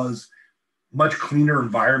 which was much cleaner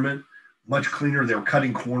environment, much cleaner. They were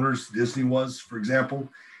cutting corners, Disney was, for example.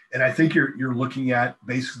 And I think you're looking at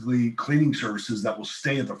basically cleaning services that will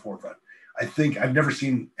stay at the forefront. I think I've never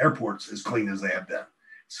seen airports as clean as they have been.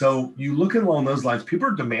 So you look at along those lines, people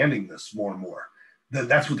are demanding this more and more.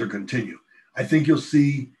 That's what they're continue. I think you'll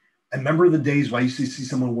see, I remember the days when I used to see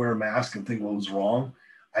someone wear a mask and think what was wrong.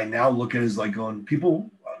 I now look at it as like going,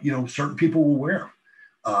 people, certain people will wear them.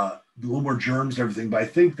 A little more germs and everything, but I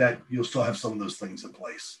think that you'll still have some of those things in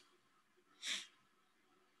place.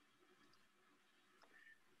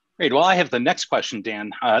 Great. Well, I have the next question,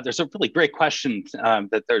 Dan. There's a really great question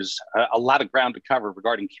that there's a lot of ground to cover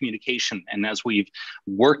regarding communication. And as we've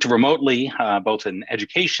worked remotely, both in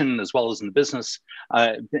education as well as in the business,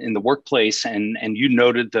 in the workplace, and you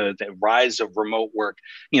noted the rise of remote work,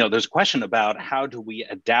 there's a question about how do we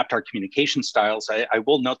adapt our communication styles. I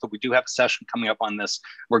will note that we do have a session coming up on this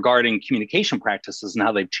regarding communication practices and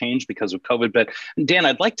how they've changed because of COVID. But Dan,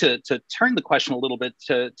 I'd like to turn the question a little bit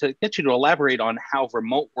to get you to elaborate on how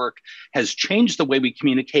remote work has changed the way we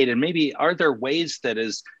communicate, and maybe are there ways that,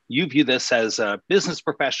 as you view this as a business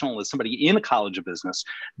professional, as somebody in a college of business,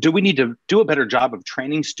 do we need to do a better job of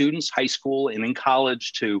training students, high school and in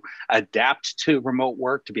college, to adapt to remote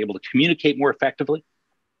work, to be able to communicate more effectively?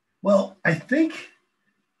 Well, I think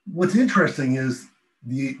what's interesting is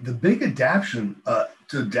the big adaptation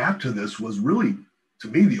to adapt to this was really, to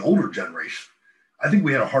me, the older generation. I think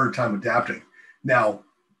we had a harder time adapting. Now,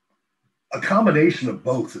 a combination of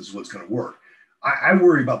both is what's going to work. I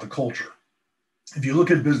worry about the culture. If you look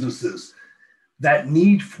at businesses, that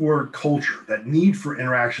need for culture, that need for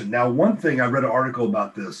interaction. Now, one thing, I read an article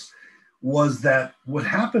about this, was that what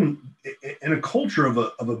happened in a culture of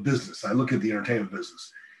a business, I look at the entertainment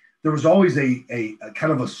business, there was always a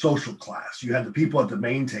kind of a social class. You had the people at the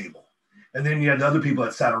main table, and then you had the other people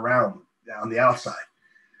that sat around on the outside.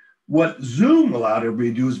 What Zoom allowed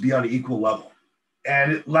everybody to do is be on an equal level.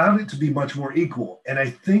 And it allowed it to be much more equal. And I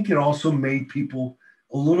think it also made people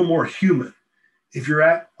a little more human. If you're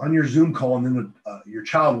on your Zoom call and then your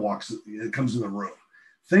child it comes in the room,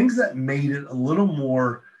 things that made it a little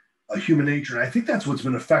more human nature. And I think that's what's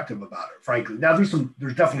been effective about it, frankly. Now, there's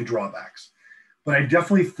definitely drawbacks, but I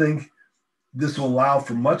definitely think this will allow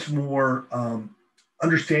for much more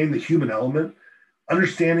understanding the human element,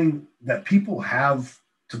 understanding that people have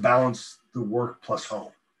to balance the work plus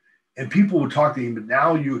home. And people would talk to you, but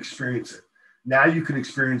now you experience it. Now you can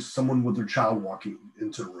experience someone with their child walking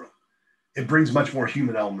into a room. It brings much more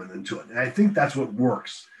human element into it. And I think that's what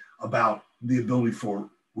works about the ability for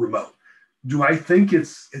remote. Do I think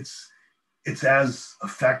it's as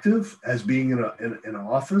effective as being in an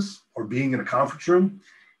office or being in a conference room?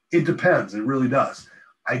 It depends. It really does.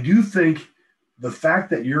 I do think the fact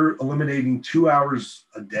that you're eliminating 2 hours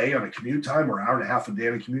a day on a commute time or an hour and a half a day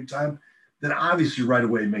on a commute time, then obviously right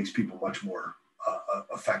away makes people much more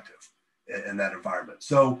effective in that environment.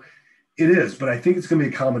 So it is, but I think it's going to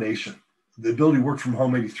be a combination. The ability to work from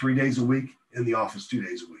home maybe 3 days a week, in the office 2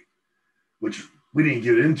 days a week, which we didn't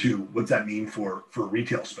get into. What's that mean for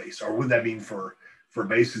retail space, or what that mean for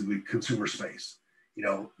basically consumer space?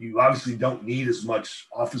 You obviously don't need as much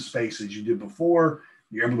office space as you did before.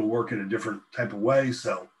 You're able to work in a different type of way.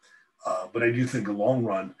 So, but I do think in the long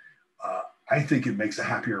run, I think it makes a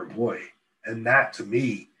happier employee. And that, to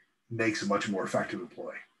me, makes a much more effective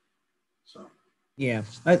employee. So, yeah,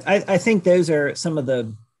 I think those are some of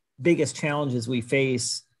the biggest challenges we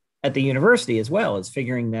face at the university as well, is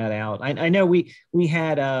figuring that out. I know we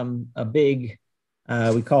had a big,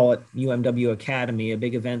 we call it UMW Academy, a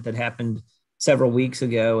big event that happened several weeks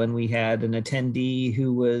ago, and we had an attendee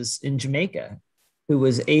who was in Jamaica who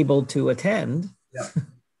was able to attend. Yeah.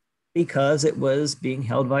 Because it was being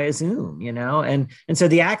held via Zoom, and so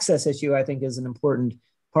the access issue, I think, is an important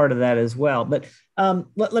part of that as well. But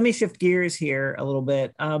let me shift gears here a little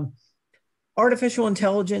bit. Artificial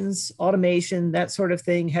intelligence, automation, that sort of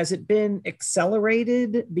thing, has it been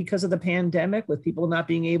accelerated because of the pandemic, with people not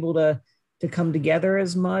being able to come together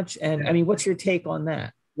as much? And I mean, what's your take on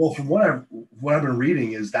that? Well, from what I've been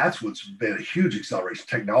reading, is that's what's been a huge acceleration,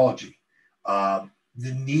 technology.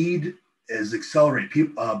 The need is accelerated.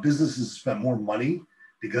 People, businesses spend more money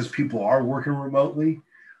because people are working remotely.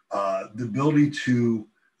 The ability to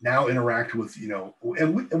now interact with,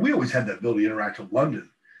 and we always had that ability to interact with London,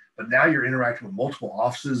 but now you're interacting with multiple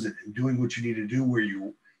offices and doing what you need to do, where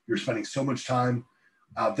you're spending so much time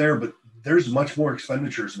out there. But there's much more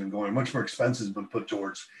expenditures have been going, much more expenses have been put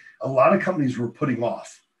towards. A lot of companies were putting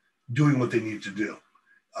off doing what they needed to do,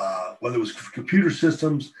 whether it was computer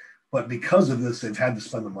systems, but because of this, they've had to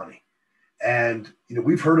spend the money. And,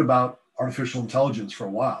 we've heard about artificial intelligence for a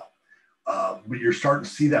while, but you're starting to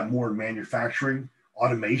see that more in manufacturing,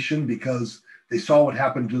 automation, because they saw what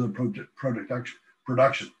happened to the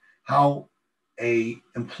production, how a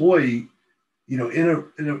employee, in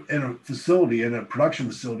a facility, in a production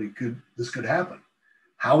facility, this could happen.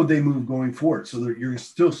 How would they move going forward? So that you're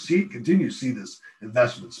still continue to see this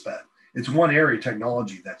investment spent. It's one area of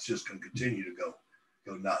technology that's just going to continue to go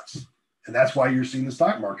nuts. And that's why you're seeing the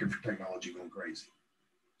stock market for technology going crazy.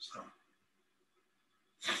 So.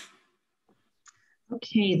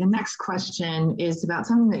 Okay, the next question is about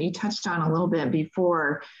something that you touched on a little bit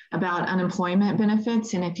before about unemployment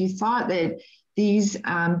benefits. And if you thought that these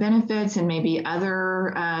benefits and maybe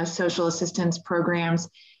other social assistance programs,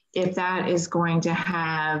 if that is going to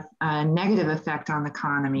have a negative effect on the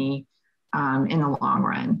economy in the long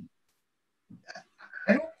run.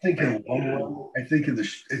 I don't think in the long run. I think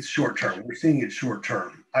it's short term. We're seeing it short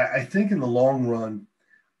term. I think in the long run,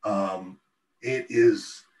 it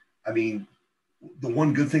is. I mean, the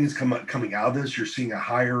one good thing is coming out of this. You're seeing a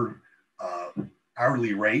higher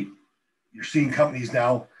hourly rate. You're seeing companies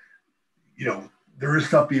now. You know, there is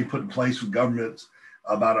stuff being put in place with governments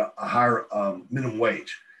about a higher minimum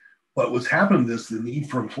wage. But what's happened is the need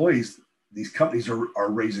for employees. These companies are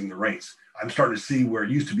raising the rates. I'm starting to see where it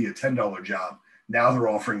used to be a $10 job. Now they're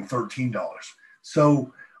offering $13.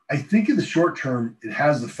 So I think in the short term, it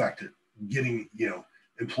has affected getting,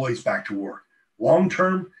 employees back to work. Long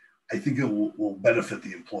term, I think it will benefit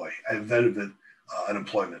the employee. I benefit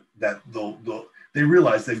unemployment that they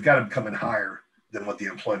realize they've got to come in higher than what the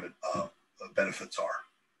employment benefits are.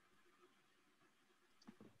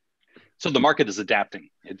 So the market is adapting.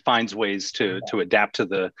 It finds ways to adapt to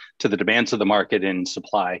the demands of the market and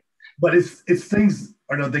supply. But it's things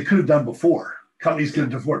they could have done before. Companies could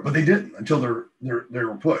have done before, but they didn't until they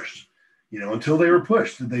were pushed. Until they were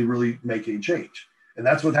pushed, did they really make a change? And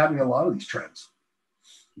that's what's happening in a lot of these trends.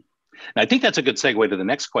 And I think that's a good segue to the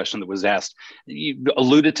next question that was asked. You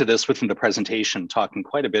alluded to this within the presentation, talking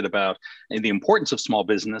quite a bit about the importance of small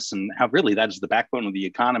business and how really that is the backbone of the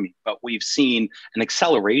economy. But we've seen an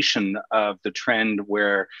acceleration of the trend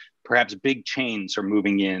where perhaps big chains are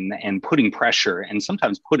moving in and putting pressure and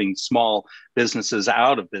sometimes putting small businesses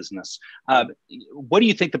out of business. What do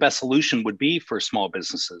you think the best solution would be for small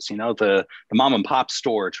businesses? The mom and pop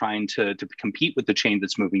store trying to compete with the chain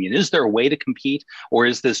that's moving in. Is there a way to compete, or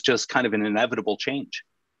is this just kind of an inevitable change?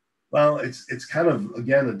 Well, it's kind of,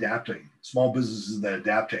 again, adapting. Small businesses that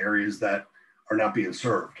adapt to areas that are not being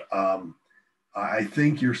served. I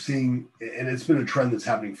think you're seeing, and it's been a trend that's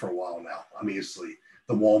happening for a while now, obviously,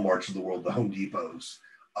 the Walmarts of the world, the Home Depots,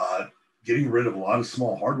 getting rid of a lot of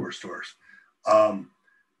small hardware stores.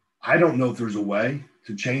 I don't know if there's a way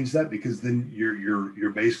to change that, because then you're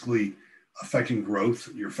basically affecting growth.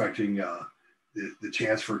 You're affecting the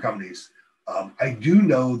chance for companies. I do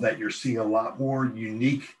know that you're seeing a lot more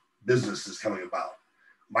unique businesses coming about,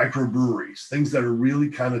 microbreweries, things that are really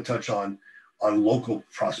kind of touch on local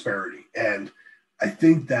prosperity. And I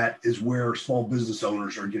think that is where small business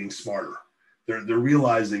owners are getting smarter. They're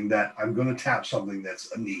realizing that I'm going to tap something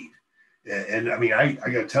that's a need. And I mean, I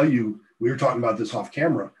got to tell you, we were talking about this off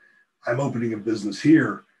camera. I'm opening a business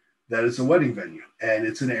here that is a wedding venue, and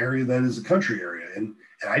it's an area that is a country area. And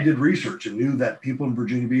I did research and knew that people in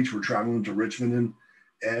Virginia Beach were traveling to Richmond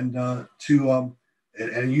and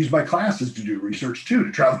use my classes to do research too,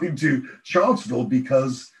 to traveling to Charlottesville,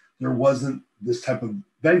 because there wasn't this type of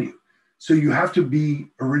venue. So you have to be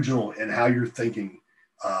original in how you're thinking.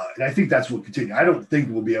 And I think that's what will continue. I don't think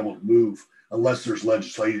we'll be able to move unless there's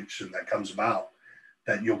legislation that comes about,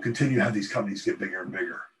 that you'll continue to have these companies get bigger and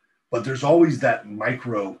bigger. But there's always that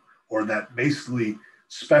micro or that basically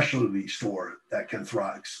specialty store that can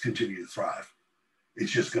thrive, continue to thrive.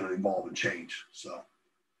 It's just going to evolve and change. So.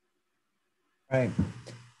 Right.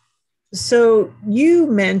 So you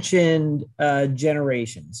mentioned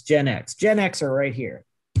generations, Gen X. Gen X are right here.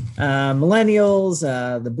 Millennials,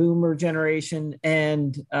 the boomer generation,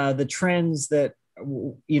 and the trends that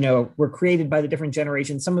were created by the different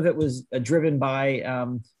generations. Some of it was driven by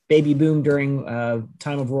baby boom during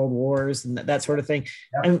time of world wars and that sort of thing.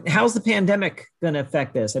 Yeah. And how's the pandemic going to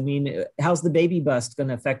affect this? I mean, how's the baby bust going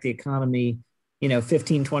to affect the economy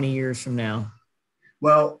 15, 20 years from now?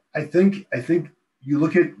 Well, I think you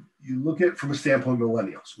look at from a standpoint of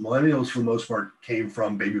millennials. Millennials, for the most part, came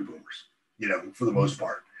from baby boomers, for the most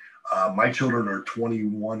part. My children are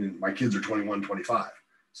 21 and my kids are 21, 25.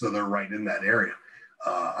 So they're right in that area.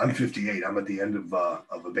 I'm 58. I'm at the end of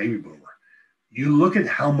a baby boomer. You look at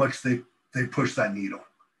how much they pushed that needle.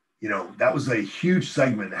 That was a huge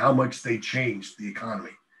segment, how much they changed the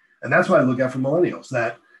economy. And that's what I look at for millennials,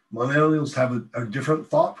 that millennials have a different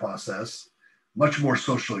thought process, much more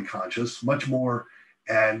socially conscious, much more,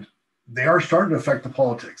 and they are starting to affect the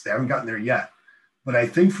politics. They haven't gotten there yet. But I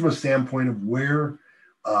think from a standpoint of where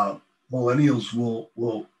millennials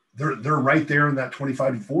they're right there in that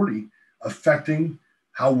 25 to 40, affecting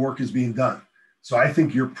how work is being done. So I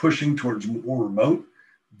think you're pushing towards more remote.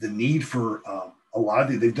 The need for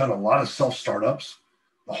they've done a lot of self-startups.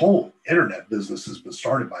 The whole internet business has been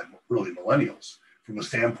started by really millennials from a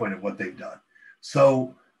standpoint of what they've done.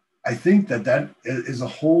 So I think that is a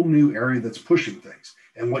whole new area that's pushing things.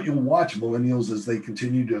 And what you'll watch millennials as they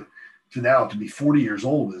continue to now to be 40 years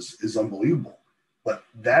old is unbelievable. But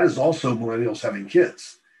that is also millennials having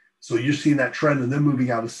kids. So you're seeing that trend and them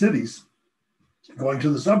moving out of cities, going to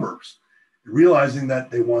the suburbs, realizing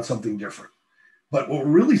that they want something different. But what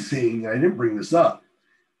we're really seeing, and I didn't bring this up,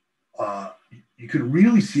 you could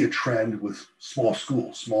really see a trend with small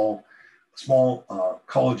schools, small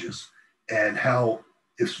colleges, and how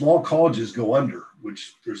if small colleges go under,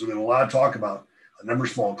 which there's been a lot of talk about a number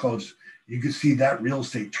of small colleges, you could see that real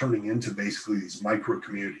estate turning into basically these micro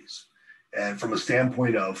communities. And from a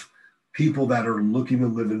standpoint of people that are looking to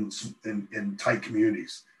live in tight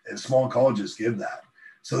communities, and small colleges give that.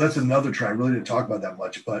 So that's another trend. I really didn't talk about that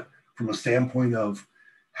much, but from a standpoint of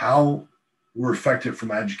how we're affected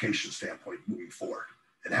from an education standpoint moving forward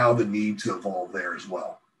and how the need to evolve there as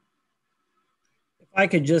well. If I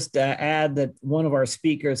could just add that one of our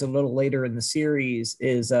speakers a little later in the series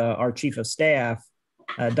is our chief of staff,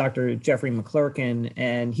 Dr. Jeffrey McClurkin,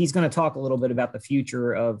 and he's going to talk a little bit about the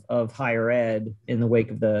future of higher ed in the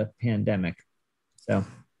wake of the pandemic. So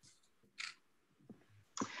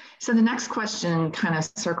the next question kind of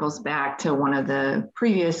circles back to one of the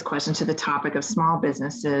previous questions, to the topic of small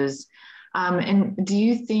businesses. And do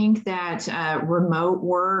you think that remote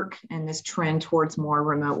work and this trend towards more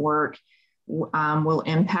remote work will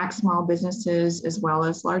impact small businesses as well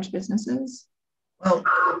as large businesses? Well,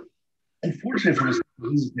 unfortunately, from a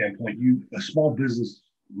business standpoint, a small business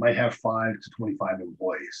might have 5 to 25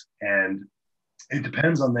 employees, and it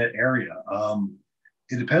depends on that area.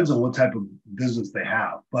 It depends on what type of business they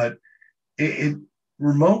have, but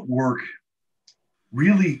remote work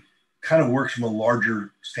really kind of works from a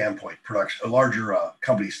larger standpoint, a larger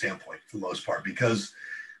company standpoint for the most part, because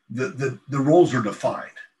the roles are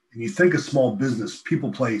defined. And you think a small business,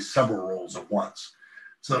 people play several roles at once.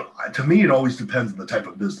 So to me, it always depends on the type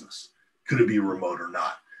of business. Could it be remote or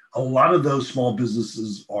not? A lot of those small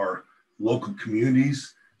businesses are local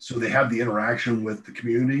communities, so they have the interaction with the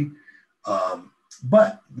community.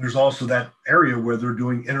 But there's also that area where they're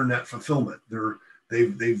doing internet fulfillment.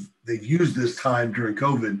 They've used this time during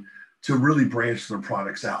COVID to really branch their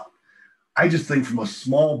products out. I just think from a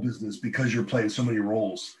small business, because you're playing so many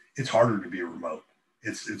roles, it's harder to be remote.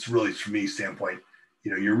 It's really, from me standpoint,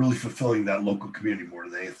 you're really fulfilling that local community more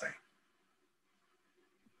than anything.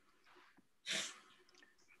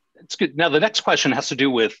 It's good. Now, the next question has to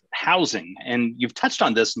do with housing, and you've touched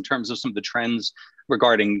on this in terms of some of the trends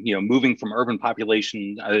regarding, moving from urban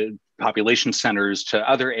population centers to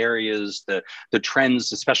other areas, the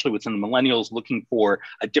trends, especially within the millennials, looking for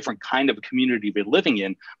a different kind of community to be living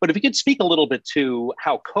in. But if you could speak a little bit to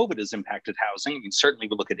how COVID has impacted housing. I mean, certainly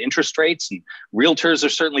we look at interest rates, and realtors are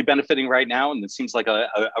certainly benefiting right now, and it seems like a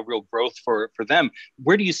real growth for them.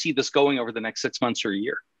 Where do you see this going over the next 6 months or a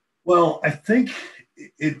year? Well, I think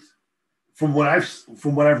from what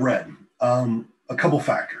I've read, a couple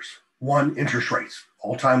factors. One, interest rates,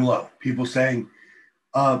 all-time low. People saying,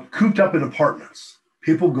 cooped up in apartments.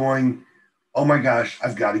 People going, oh my gosh,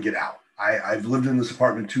 I've got to get out. I've lived in this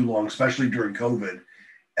apartment too long, especially during COVID,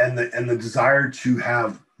 and the desire to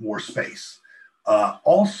have more space.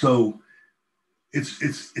 Also,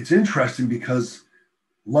 it's interesting because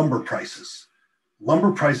lumber prices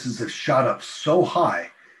have shot up so high.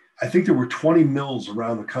 I think there were 20 mills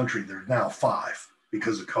around the country. There's now 5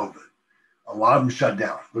 because of COVID. A lot of them shut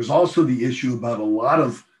down. There's also the issue about a lot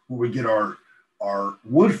of where we get our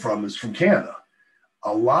wood from is from Canada.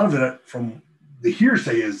 A lot of it, from the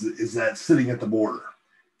hearsay, is that sitting at the border.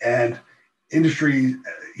 And industry,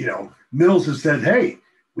 mills have said, hey,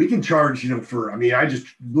 we can charge, I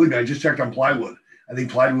just checked on plywood. I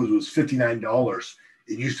think plywood was $59.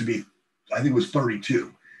 It used to be, I think it was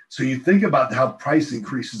 $32. So you think about how price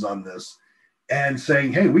increases on this and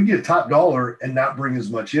saying, hey, we get top dollar and not bring as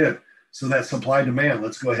much in. So that supply demand,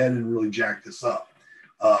 let's go ahead and really jack this up.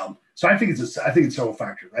 So I think it's several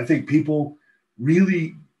factors. I think people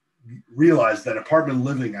really realize that apartment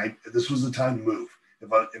living, this was the time to move.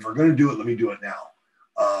 If we're going to do it, let me do it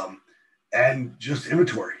now. And just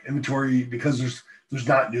inventory, because there's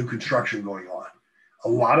not new construction going on. A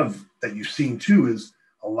lot of that you've seen too is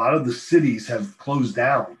a lot of the cities have closed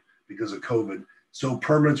down because of COVID. So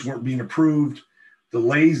permits weren't being approved,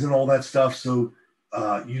 delays and all that stuff. So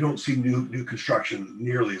you don't see new construction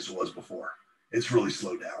nearly as it was before. It's really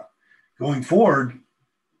slowed down. Going forward,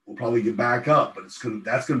 we'll probably get back up, but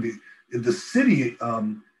that's going to be the city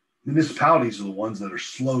municipalities are the ones that are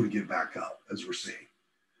slow to get back up, as we're seeing.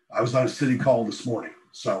 I was on a city call this morning,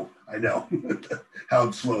 so I know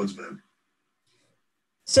how slow it's been.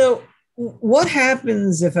 So what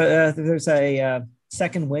happens if there's a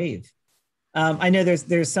second wave? I know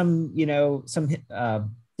there's some, some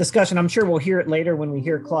discussion. I'm sure we'll hear it later when we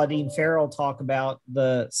hear Claudine Farrell talk about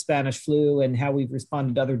the Spanish flu and how we've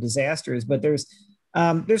responded to other disasters. But there's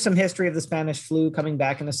some history of the Spanish flu coming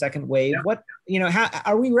back in a second wave. Yeah. How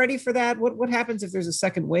are we ready for that? What happens if there's a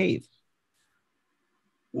second wave?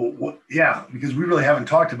 Well, yeah, because we really haven't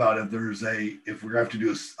talked about if we're going to have to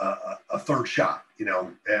do a third shot.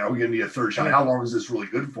 Are we going to need a third shot? How long is this really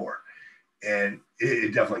good for? And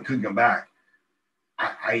it definitely could come back.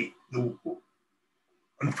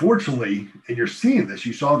 Unfortunately, and you're seeing this,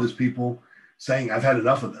 you saw this people saying, I've had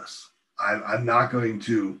enough of this. I'm not going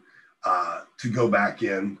to go back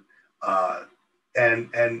in. And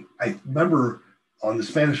I remember on the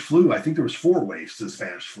Spanish flu, I think there was 4 waves to the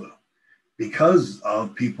Spanish flu because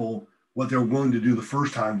of people, what they were willing to do the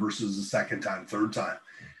first time versus the second time, third time.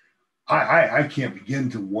 I can't begin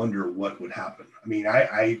to wonder what would happen. I mean,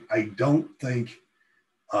 I don't think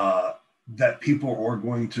that people are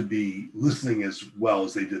going to be listening as well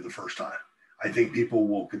as they did the first time. I think people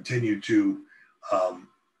will continue to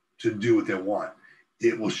do what they want.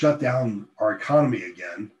 It will shut down our economy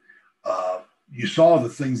again. You saw the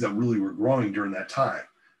things that really were growing during that time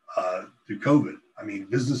through COVID. I mean,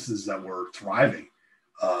 businesses that were thriving.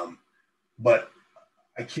 But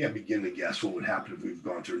I can't begin to guess what would happen if we've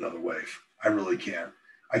gone through another wave. I really can't.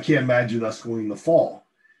 I can't imagine us going in the fall.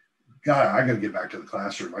 God, I got to get back to the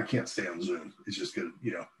classroom. I can't stay on Zoom. It's just good,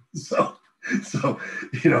 So, I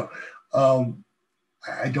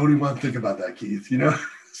don't even want to think about that, Keith,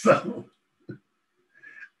 So.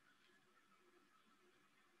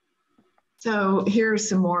 So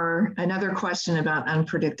here's another question about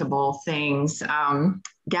unpredictable things.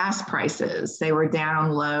 Gas prices, they were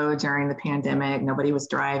down low during the pandemic. Nobody was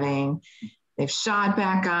driving. They've shot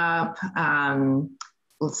back up.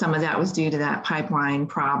 Some of that was due to that pipeline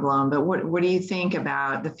problem, but what do you think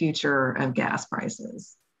about the future of gas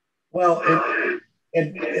prices? Well,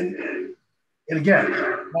 and again,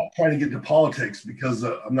 I'm not trying to get into politics because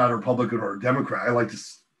I'm not a Republican or a Democrat. I like to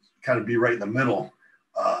kind of be right in the middle.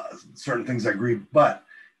 Certain things I agree, but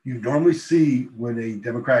you normally see when a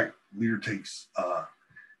Democratic leader takes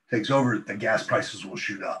over, the gas prices will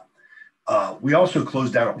shoot up. We also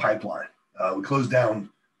closed down a pipeline. We closed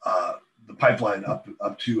down the pipeline up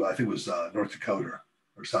to, I think it was North Dakota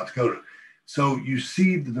or South Dakota. So you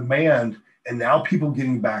see the demand, and now people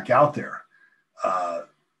getting back out there.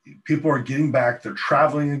 People are getting back, they're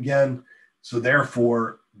traveling again. So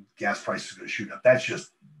therefore, gas prices are going to shoot up. That's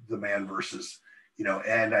just demand versus,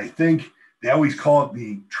 and I think they always call it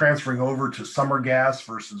the transferring over to summer gas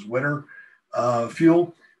versus winter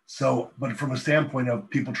fuel. So, but from a standpoint of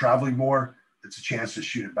people traveling more, it's a chance to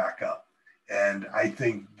shoot it back up. And I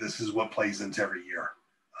think this is what plays into every year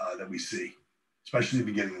that we see, especially the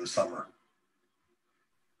beginning of the summer.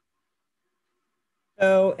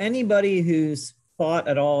 So anybody who's thought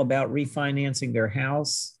at all about refinancing their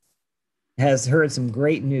house has heard some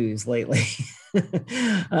great news lately.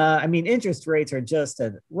 I mean, interest rates are just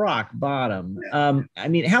at rock bottom. I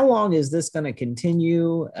mean, how long is this going to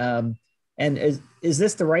continue? And is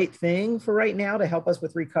this the right thing for right now to help us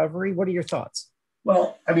with recovery? What are your thoughts?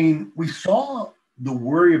 Well, I mean, we saw the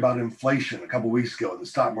worry about inflation a couple of weeks ago, and the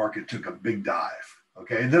stock market took a big dive.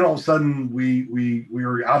 Okay, and then all of a sudden we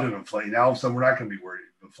were out of inflation. Now all of a sudden we're not going to be worried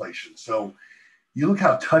about inflation. So you look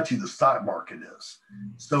how touchy the stock market is.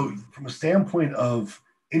 So from a standpoint of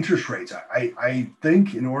interest rates, I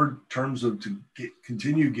think in terms of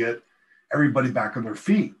continue to get everybody back on their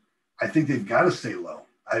feet, I think they've got to stay low.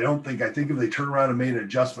 I think if they turn around and made an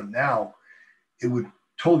adjustment now, it would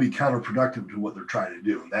totally be counterproductive to what they're trying to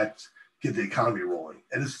do, and that's get the economy rolling.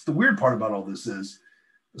 And it's the weird part about all this is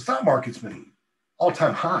the stock market's been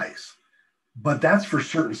all-time highs, but that's for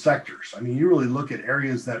certain sectors. I mean, you really look at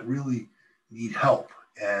areas that really need help,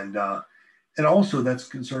 and also that's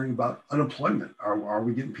concerning about unemployment. Are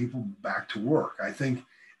we getting people back to work? I think,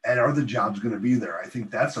 and are the jobs going to be there? I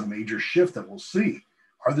think that's a major shift that we'll see.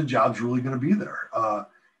 Are the jobs really going to be there?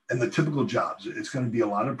 And the typical jobs, it's going to be a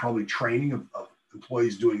lot of probably training of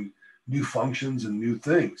employees doing new functions and new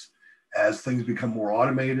things as things become more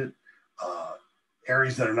automated.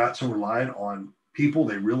 Areas that are not so reliant on people,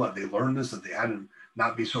 they learn this, that they had to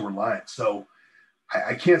not be so reliant. So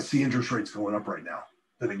I can't see interest rates going up right now.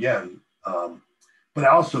 Then again, but I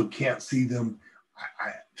also can't see them.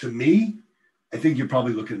 To me, I think you're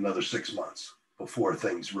probably looking at another 6 months before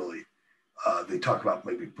things really, they talk about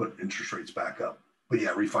maybe putting interest rates back up. But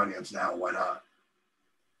yeah, refinance now, why not?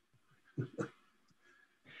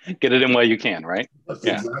 Get it in while you can, right?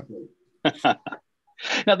 Exactly.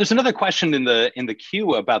 Now, there's another question in the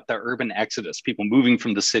queue about the urban exodus, people moving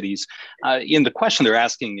from the cities. In the question they're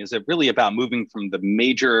asking, is it really about moving from the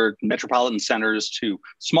major metropolitan centers to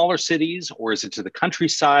smaller cities, or is it to the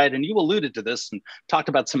countryside? And you alluded to this and talked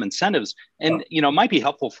about some incentives. And it might be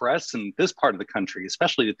helpful for us in this part of the country,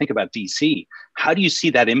 especially to think about DC. How do you see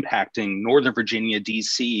that impacting Northern Virginia,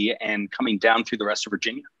 DC, and coming down through the rest of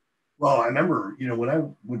Virginia? Well, I remember, when I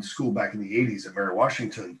went to school back in the 80s at Mary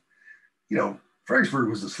Washington, Fredericksburg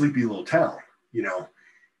was a sleepy little town,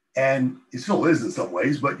 and it still is in some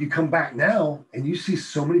ways, but you come back now and you see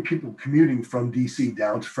so many people commuting from DC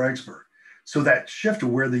down to Fredericksburg. So that shift of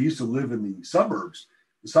where they used to live in the suburbs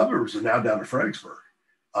are now down to Fredericksburg.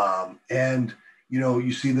 And,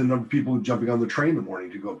 you see the number of people jumping on the train in the morning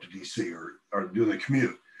to go up to DC or do the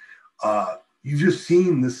commute. You've just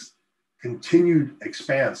seen this continued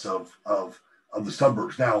expanse of the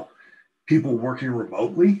suburbs. Now, people working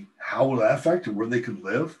remotely, how will that affect where they could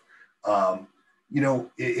live?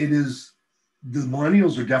 It is, the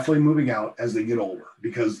millennials are definitely moving out as they get older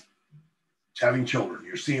because having children,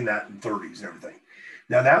 you're seeing that in 30s and everything.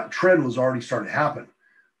 Now that trend was already starting to happen,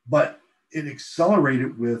 but it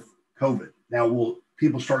accelerated with COVID. Now will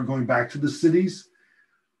people start going back to the cities?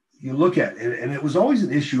 You look at it, and it was always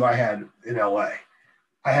an issue I had in LA.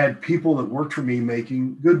 I had people that worked for me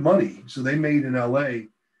making good money. So they made in LA,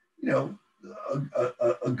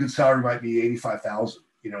 a good salary might be $85,000,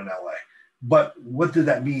 in LA. But what did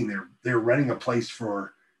that mean? They're renting a place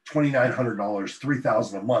for $2,900,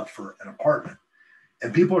 $3,000 a month for an apartment.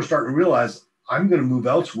 And people are starting to realize I'm going to move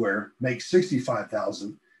elsewhere, make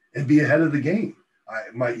 $65,000 and be ahead of the game. I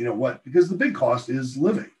might, because the big cost is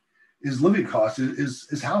living cost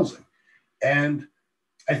is housing. And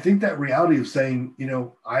I think that reality of saying,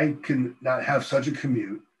 I can not have such a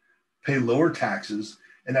commute, pay lower taxes.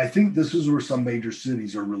 And I think this is where some major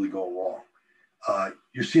cities are really going wrong.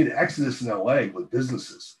 You're seeing an exodus in LA with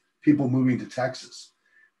businesses, people moving to Texas.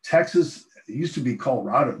 Texas, it used to be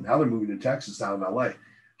Colorado. Now they're moving to Texas out of LA.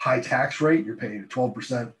 High tax rate, you're paying a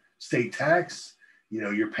 12% state tax.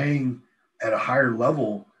 You're paying at a higher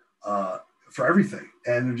level for everything.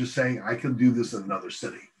 And they're just saying, I can do this in another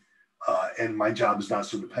city. And my job is not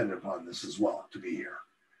so dependent upon this as well to be here.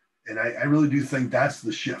 And I really do think that's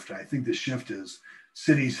the shift. I think the shift is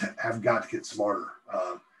cities have got to get smarter.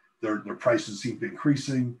 Their prices seem to be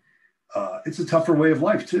increasing. It's a tougher way of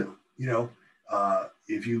life too.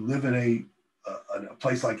 If you live in a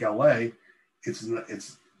place like LA, it's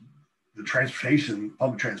the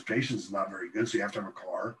public transportation is not very good. So you have to have a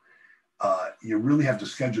car. You really have to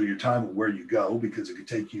schedule your time of where you go because it could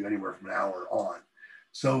take you anywhere from an hour on.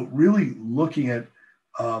 So really looking at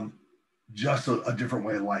just a different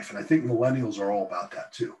way of life. And I think millennials are all about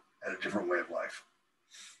that too, at a different way of life.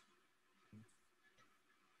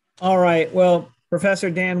 All right. Well,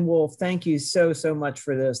 Professor Dan Wolf, thank you so much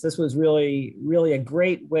for this. This was really, really a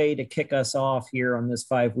great way to kick us off here on this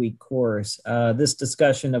 5-week course. This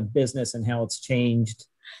discussion of business and how it's changed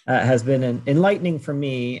has been enlightening for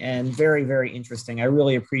me and very, very interesting. I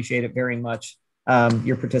really appreciate it very much,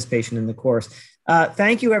 your participation in the course.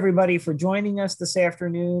 Thank you, everybody, for joining us this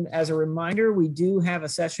afternoon. As a reminder, we do have a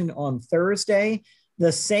session on Thursday.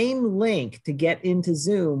 The same link to get into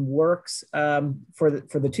Zoom works for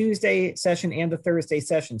the Tuesday session and the Thursday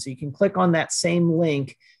session. So you can click on that same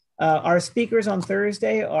link. Our speakers on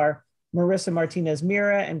Thursday are Marissa Martinez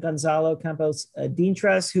Mira and Gonzalo Campos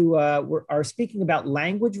Dintras, who are speaking about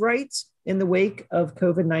language rights in the wake of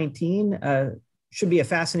COVID-19. Should be a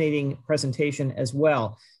fascinating presentation as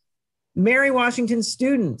well. Mary Washington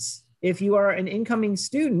students, if you are an incoming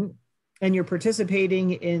student and you're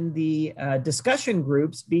participating in the discussion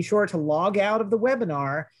groups, be sure to log out of the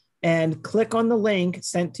webinar and click on the link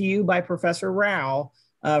sent to you by Professor Rao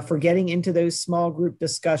for getting into those small group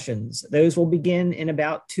discussions. Those will begin in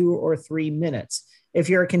about 2 or 3 minutes. If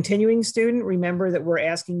you're a continuing student, remember that we're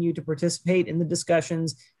asking you to participate in the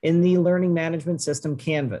discussions in the Learning Management System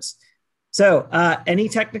Canvas. So any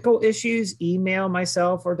technical issues, email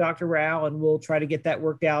myself or Dr. Rao, and we'll try to get that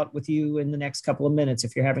worked out with you in the next couple of minutes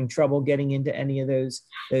if you're having trouble getting into any of those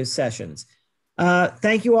sessions.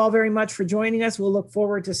 Thank you all very much for joining us. We'll look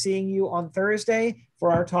forward to seeing you on Thursday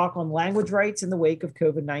for our talk on language rights in the wake of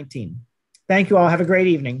COVID-19. Thank you all. Have a great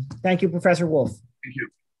evening. Thank you, Professor Wolf. Thank you.